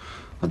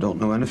 I don't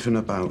know anything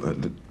about her.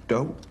 The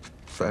dope,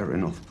 fair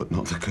enough, but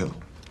not the girl.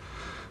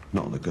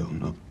 Not the girl,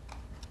 no.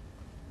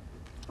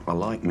 I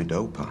like me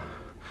dope. I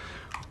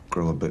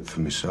grow a bit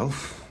for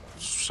myself.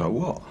 So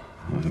what?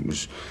 It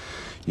was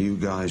you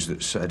guys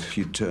that said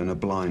you'd turn a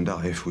blind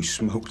eye if we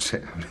smoked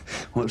it.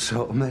 What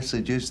sort of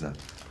message is that?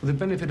 For the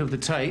benefit of the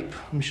tape,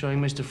 I'm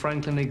showing Mr.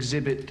 Franklin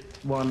Exhibit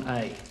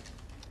 1A.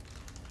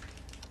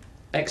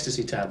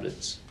 Ecstasy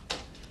tablets.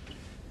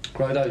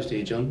 Grow those, do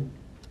you, John?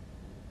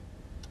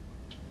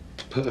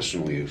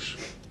 Personal use.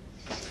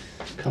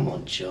 Come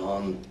on,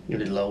 John. You're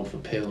a little old for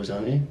pills,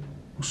 aren't you?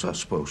 What's that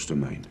supposed to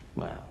mean?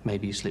 Well,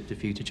 maybe you slipped a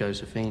few to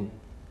Josephine.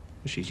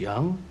 She's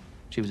young.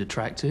 She was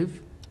attractive.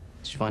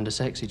 Did you find her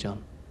sexy,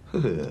 John?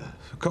 For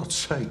God's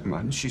sake,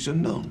 man, she's a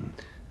nun.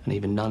 And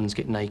even nuns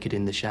get naked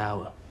in the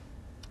shower.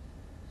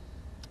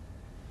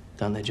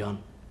 Don't they,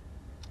 John?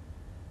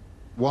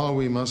 While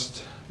we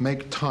must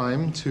make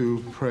time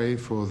to pray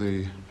for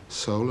the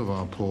soul of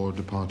our poor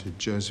departed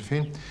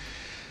Josephine,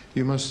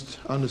 you must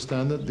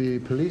understand that the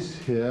police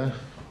here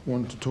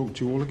want to talk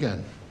to you all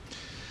again.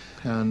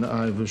 And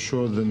I've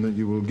assured them that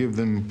you will give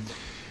them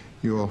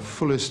your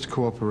fullest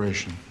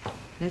cooperation.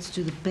 Let's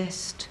do the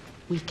best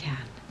we can.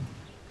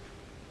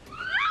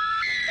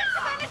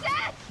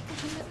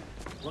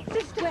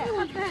 Sister,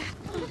 up there.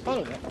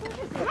 Oh,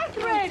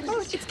 Catherine! Oh,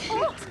 it's Kate.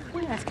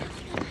 Where's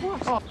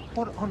Catherine?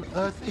 What on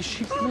earth is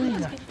she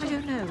doing? I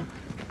don't know.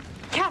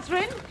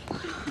 Catherine!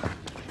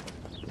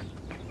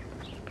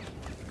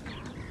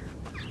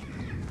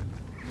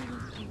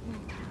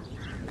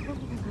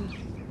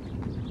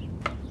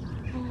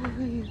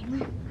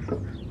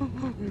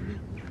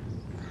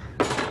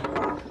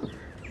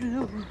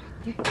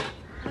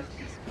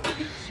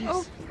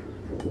 Oh.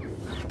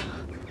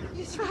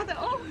 Yes, Father.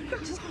 Oh,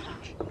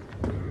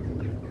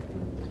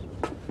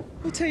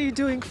 What are you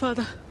doing,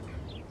 Father?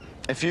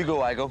 If you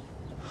go, I go.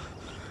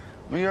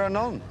 I mean, you're a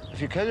nun.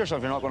 If you kill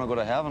yourself, you're not going to go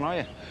to heaven, are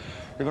you?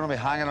 You're going to be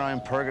hanging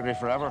around purgatory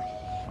forever.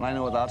 And I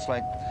know what that's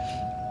like.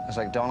 It's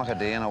like Donica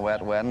Day on a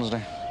wet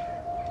Wednesday.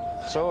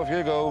 So if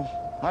you go,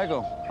 I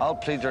go. I'll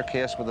plead your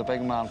case with the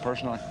big man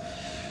personally.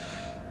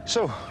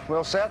 So,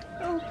 we'll set?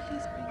 Oh,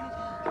 please bring it out.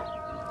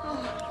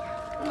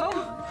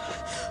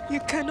 Oh, you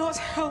cannot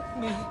help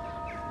me.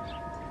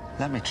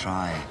 Let me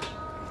try.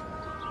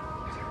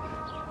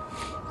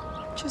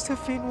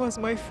 Josephine was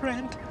my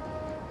friend.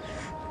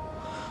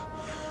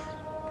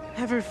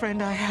 Every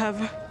friend I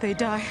have, they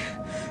die.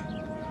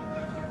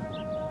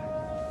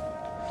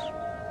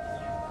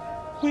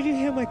 Will you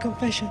hear my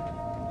confession?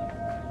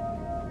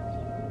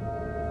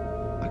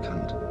 I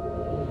can't.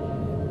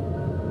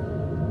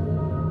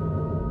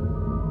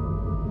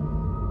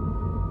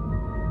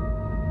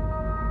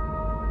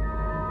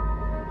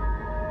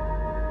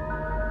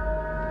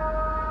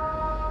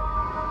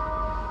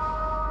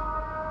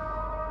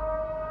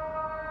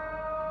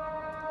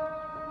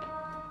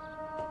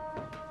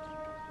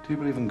 Do you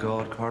believe in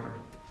God, Carter?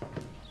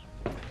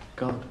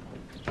 God?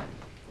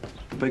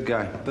 The big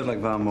guy, a bit like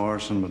Van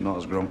Morrison, but not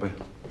as grumpy.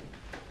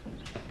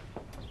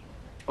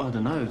 I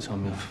don't know,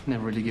 Tommy. I've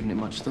never really given it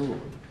much thought.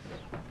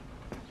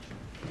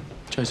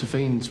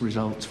 Josephine's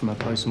results from her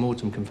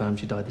post-mortem confirmed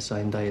she died the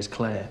same day as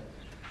Claire.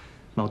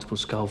 Multiple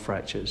skull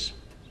fractures.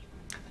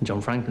 And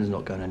John Franklin's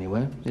not going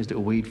anywhere. His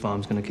little weed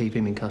farm's going to keep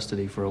him in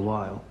custody for a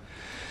while.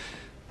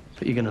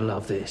 But you're going to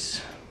love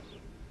this.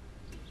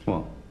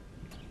 What?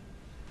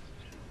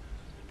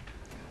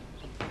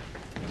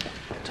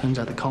 Turns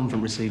out the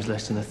convent receives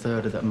less than a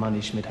third of that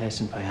money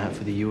Schmidt-Hessen pay out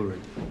for the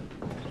urine.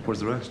 Where's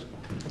the rest?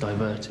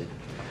 Diverted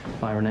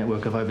via a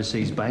network of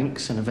overseas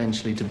banks and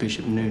eventually to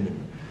Bishop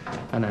Noonan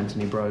and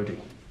Anthony Brodie,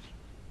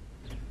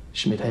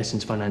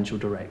 Schmidt-Hessen's financial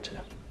director.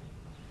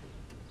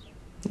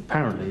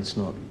 Apparently, it's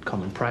not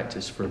common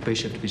practice for a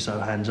bishop to be so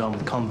hands-on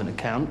with convent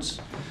accounts,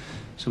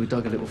 so we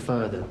dug a little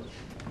further.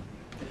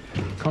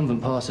 The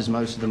convent passes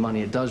most of the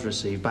money it does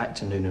receive back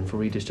to Noonan for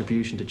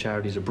redistribution to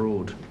charities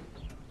abroad,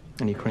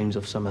 and he creams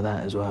off some of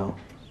that as well.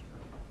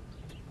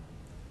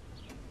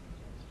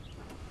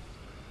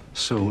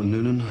 So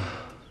Noonan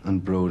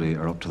and Brodie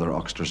are up to their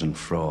oxters in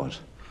fraud,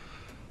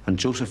 and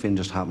Josephine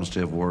just happens to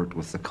have worked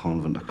with the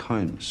convent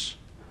accounts.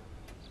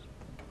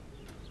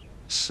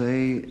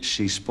 Say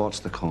she spots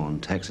the con,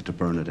 takes it to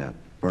Bernadette.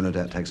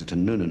 Bernadette takes it to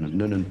Noonan, and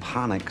Noonan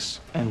panics.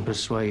 And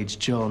persuades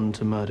John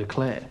to murder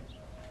Claire,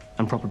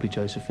 and probably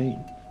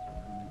Josephine.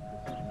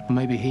 And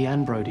maybe he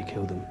and Brodie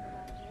killed them.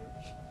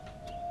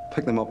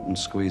 Pick them up and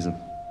squeeze them.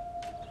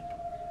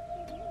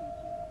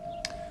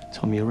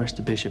 Tom, you arrest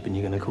the bishop and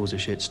you're going to cause a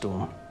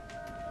shitstorm.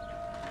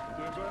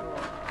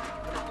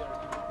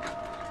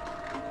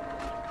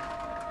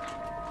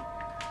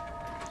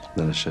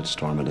 Then a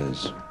shitstorm it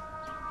is.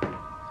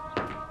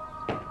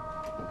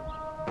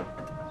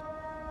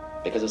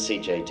 Because of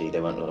CJD,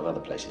 there weren't a lot of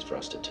other places for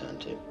us to turn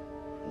to.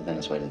 The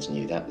Venezuelans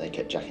knew that. They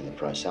kept jacking the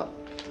price up.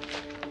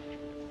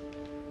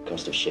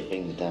 Cost of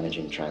shipping, the damage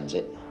in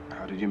transit.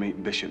 How did you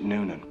meet Bishop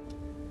Noonan?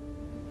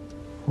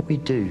 We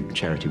do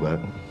charity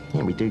work.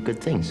 Yeah, we do good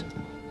things.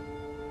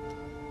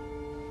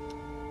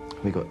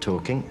 We got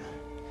talking.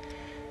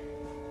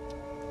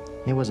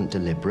 It wasn't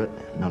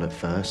deliberate, not at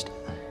first.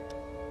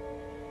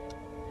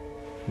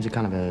 It was a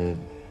kind of a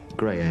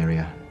grey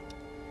area,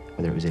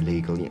 whether it was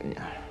illegal.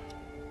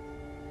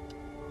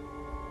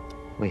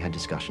 We had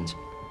discussions.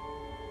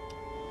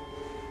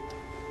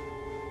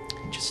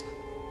 It just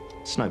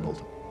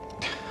snowballed.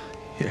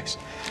 Yes,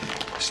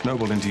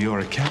 snowballed into your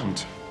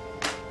account.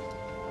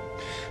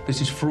 This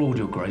is fraud,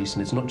 Your Grace,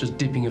 and it's not just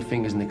dipping your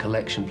fingers in the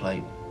collection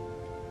plate.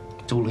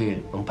 It's all here,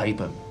 on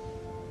paper.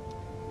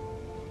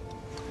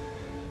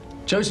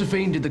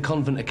 Josephine did the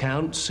convent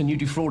accounts, and you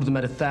defrauded them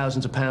out of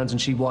thousands of pounds,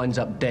 and she winds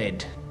up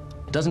dead.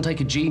 It doesn't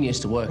take a genius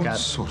to work out... What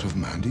sort of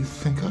man do you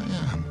think I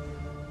am?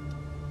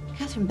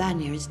 Catherine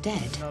Banier is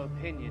dead.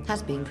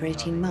 Has been for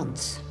 18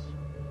 months.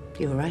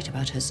 You were right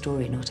about her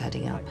story not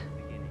adding up.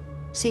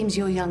 Seems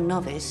your young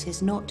novice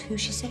is not who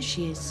she says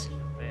she is.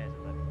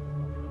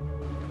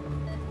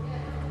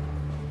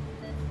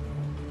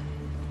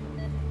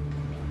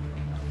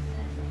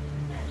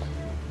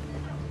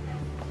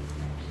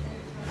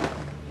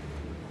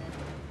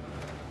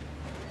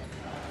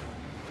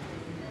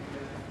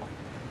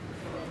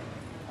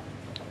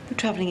 You're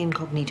traveling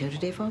incognito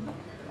today, Father?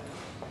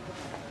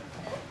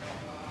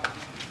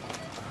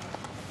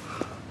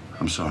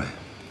 I'm sorry.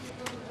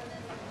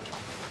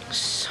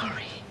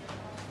 Sorry.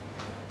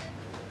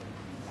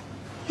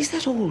 Is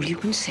that all you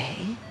can say?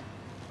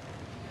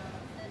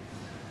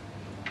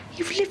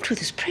 You've lived with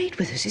us, prayed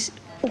with us. Is it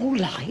all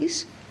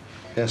lies?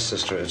 Yes,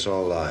 sister, it's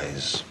all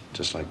lies.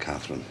 Just like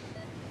Catherine.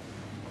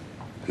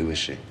 Who is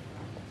she?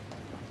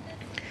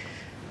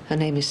 Her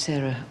name is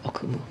Sarah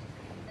Okumu.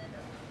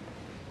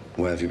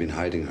 Where have you been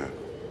hiding her?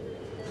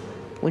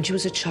 When she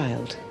was a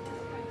child,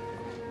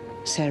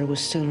 Sarah was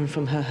stolen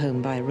from her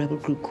home by a rebel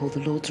group called the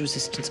Lord's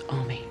Resistance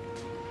Army.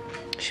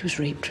 She was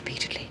raped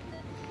repeatedly,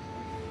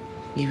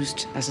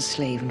 used as a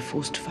slave and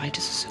forced to fight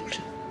as a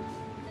soldier.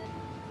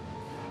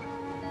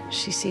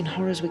 She's seen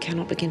horrors we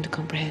cannot begin to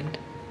comprehend.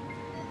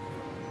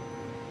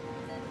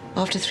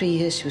 After 3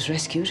 years, she was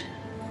rescued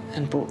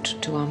and brought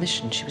to our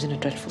mission. She was in a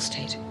dreadful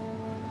state.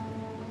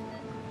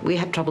 We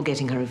had trouble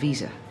getting her a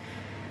visa.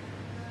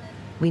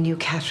 We knew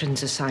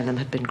Catherine's asylum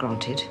had been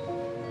granted,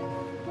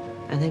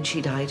 and then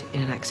she died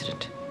in an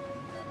accident.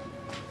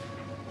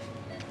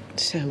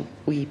 So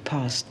we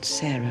passed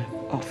Sarah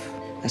off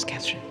as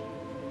Catherine.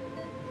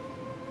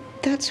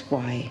 That's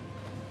why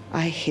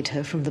I hid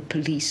her from the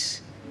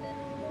police.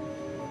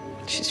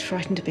 She's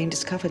frightened of being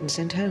discovered and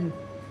sent home.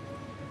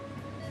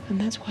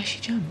 And that's why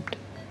she jumped.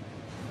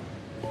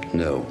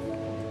 No.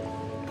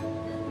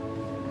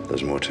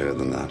 There's more to it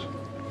than that.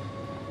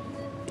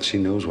 She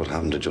knows what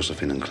happened to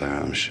Josephine and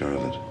Claire, I'm sure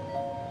of it.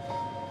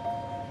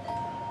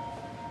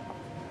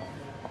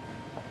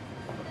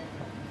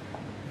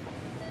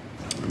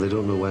 They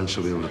don't know when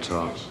she'll be able to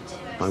talk.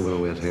 I'm going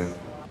to wait here.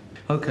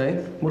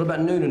 OK, what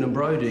about Noonan and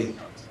Brodie?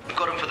 We've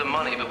got them for the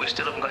money, but we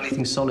still haven't got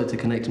anything solid to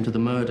connect them to the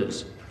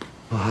murders.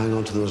 Well, hang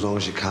on to them as long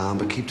as you can,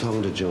 but keep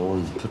talking to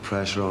John. Put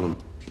pressure on him.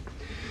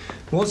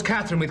 Was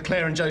Catherine with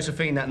Claire and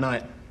Josephine that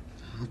night?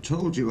 I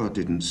told you I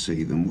didn't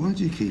see them. Why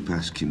do you keep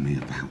asking me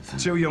about them?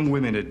 2 young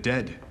women are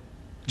dead.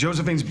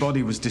 Josephine's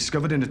body was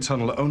discovered in a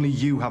tunnel that only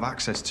you have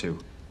access to.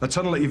 A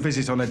tunnel that you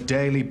visit on a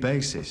daily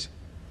basis.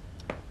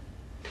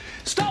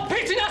 Stop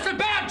pitting us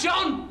about,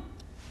 John!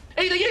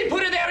 Either you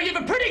put her there or you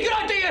have a pretty good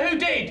idea who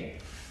did!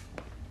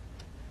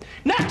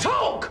 Now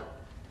talk!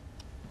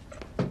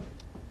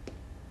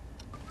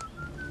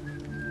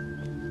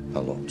 I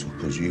locked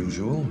up as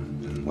usual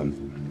and went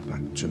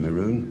back to my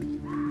room.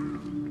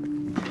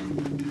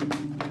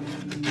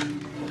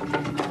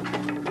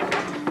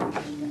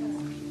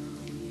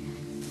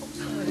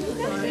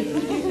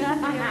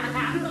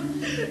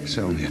 It's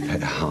only a bit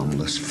of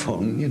harmless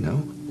fun, you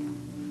know.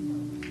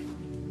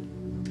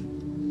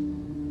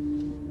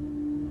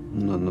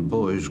 And then the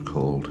boys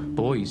called.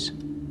 Boys?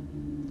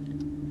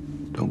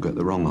 Don't get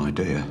the wrong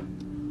idea.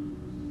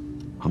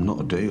 I'm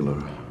not a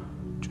dealer.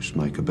 Just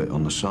make a bit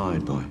on the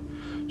side by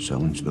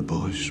selling to the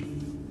boys.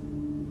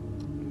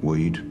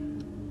 Weed.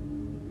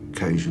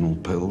 Occasional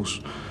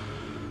pills.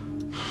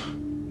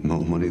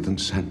 More money than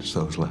sense,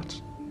 those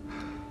lads.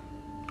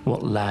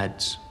 What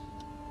lads?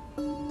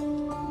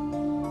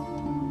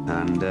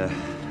 And,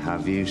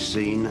 have you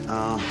seen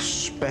our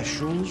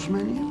specials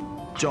menu?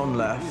 John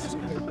left.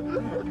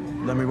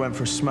 Then we went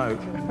for a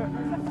smoke.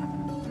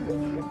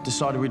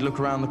 Decided we'd look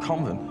around the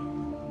convent.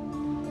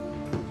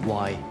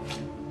 Why?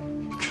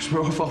 Because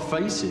we're off our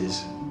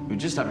faces. We're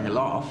just having a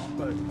laugh.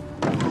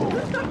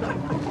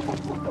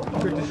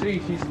 Good to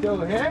see she's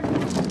still here.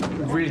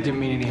 We really didn't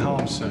mean any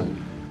harm, sir.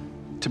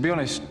 To be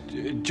honest,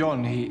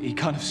 John, he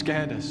kind of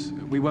scared us.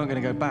 We weren't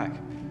going to go back.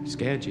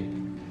 Scared you?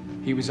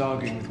 He was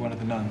arguing with one of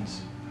the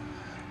nuns.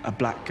 A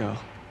black girl.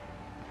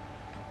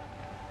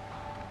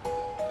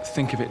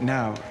 Think of it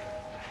now.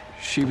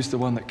 She was the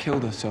one that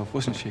killed herself,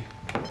 wasn't she?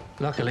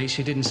 Luckily,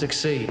 she didn't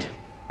succeed.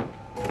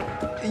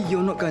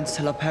 You're not going to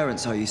tell our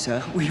parents, are you,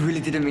 sir? We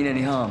really didn't mean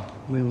any harm.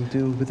 We'll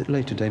deal with it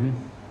later, Damien.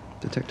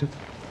 Detective.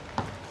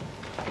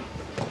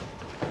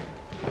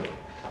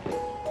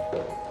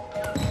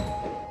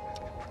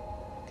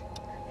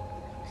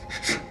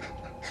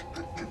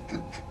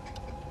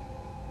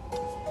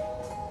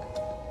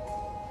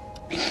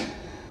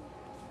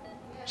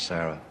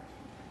 Sarah.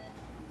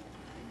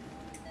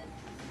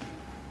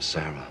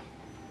 Sarah.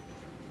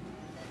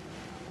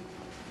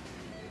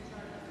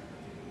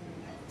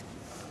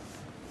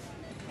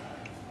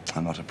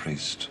 I'm not a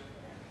priest.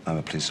 I'm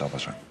a police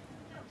officer.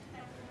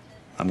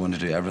 I'm going to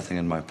do everything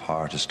in my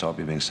power to stop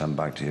you being sent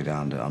back to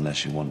Uganda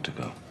unless you want to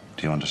go.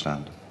 Do you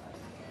understand?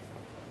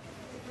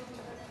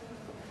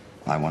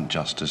 I want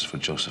justice for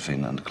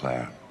Josephine and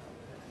Claire.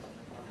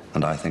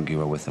 And I think you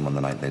were with them on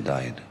the night they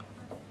died.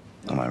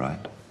 Am I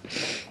right?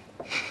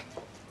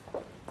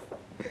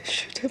 I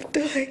should have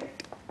died.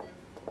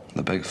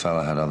 The big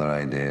fella had other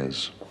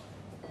ideas.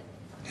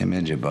 He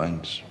made you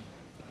bounce.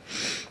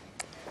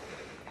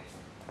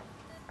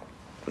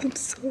 I'm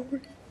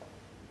sorry.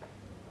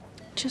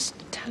 Just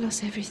tell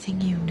us everything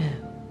you know.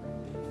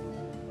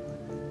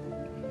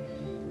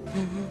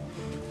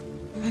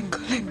 I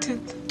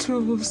collected the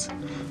tools.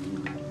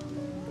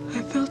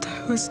 I felt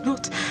I was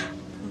not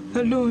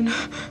alone.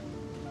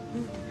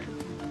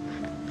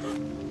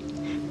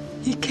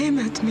 He came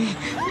at me.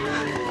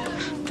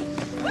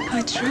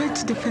 I tried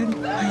to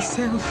defend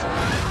myself,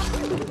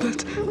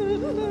 but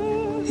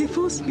he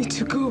forced me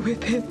to go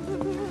with him.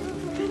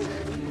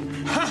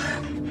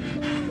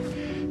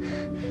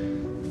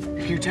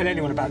 If you tell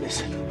anyone about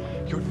this,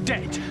 you're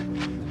dead.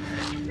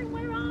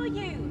 Where are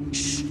you?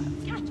 Shh!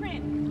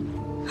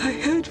 Catherine! I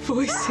heard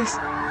voices.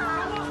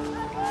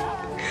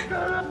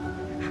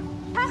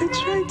 I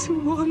tried to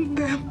warn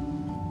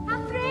them.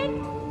 Catherine!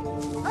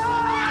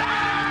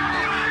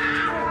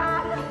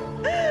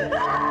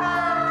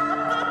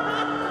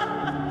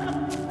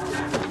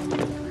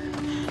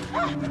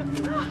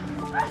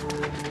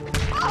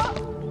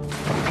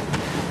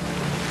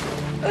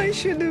 I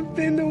should have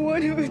been the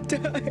one who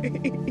died.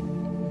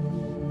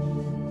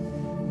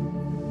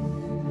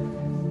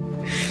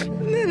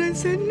 And then I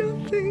said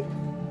nothing.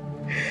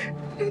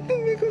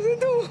 Nothing because I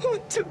don't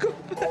want to go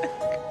back.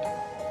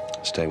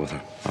 Stay with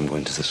her. I'm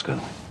going to the school.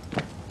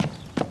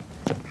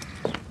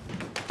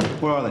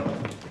 Where are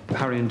they?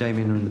 Harry and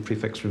Damien are in the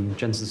prefect's room.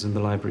 Jensen's in the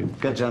library.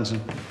 Get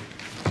Jensen.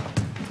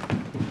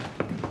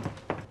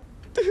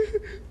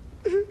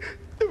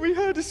 We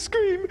heard a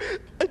scream,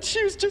 and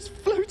she was just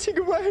floating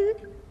away.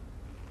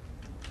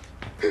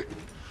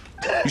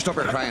 You stop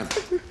her crying.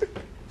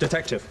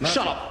 Detective. No.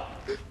 Shut up!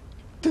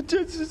 The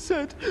Jensen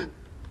said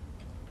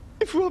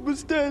if one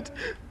was dead,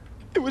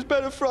 it was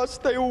better for us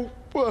they all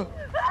were.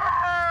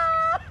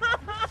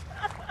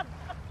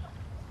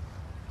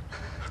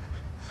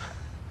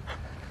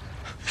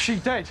 She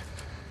dead?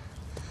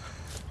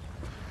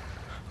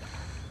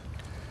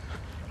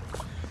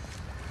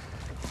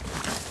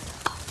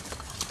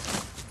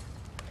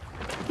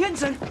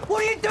 Jensen,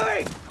 what are you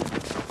doing?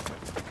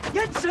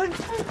 Jensen!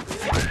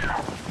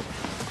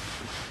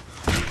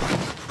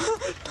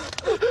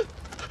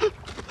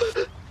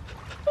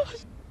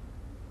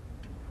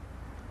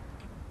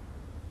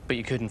 But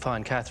you couldn't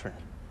find Catherine.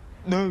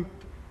 No.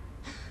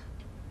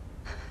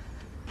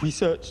 We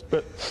searched,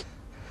 but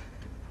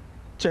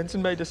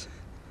Jensen made us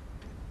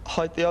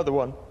hide the other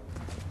one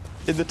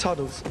in the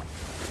tunnels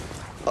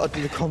under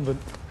the convent.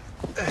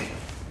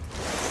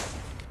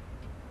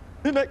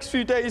 The next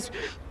few days,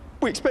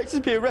 we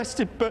expected to be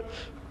arrested, but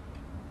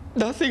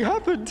nothing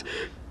happened.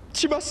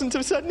 She mustn't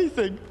have said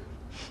anything.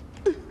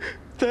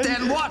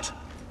 Then what?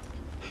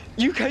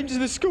 You came to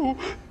the school.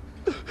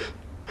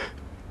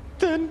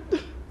 Then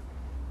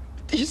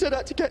he said I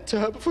had to get to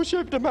her before she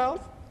opened her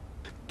mouth.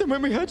 Then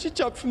when we heard she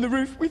jumped from the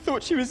roof, we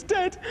thought she was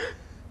dead.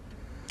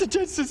 The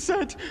Jensen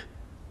said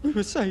we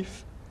were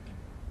safe.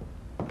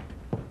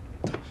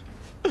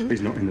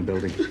 He's not in the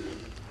building.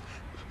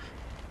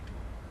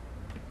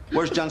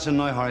 Where's Jensen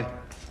now, Harry?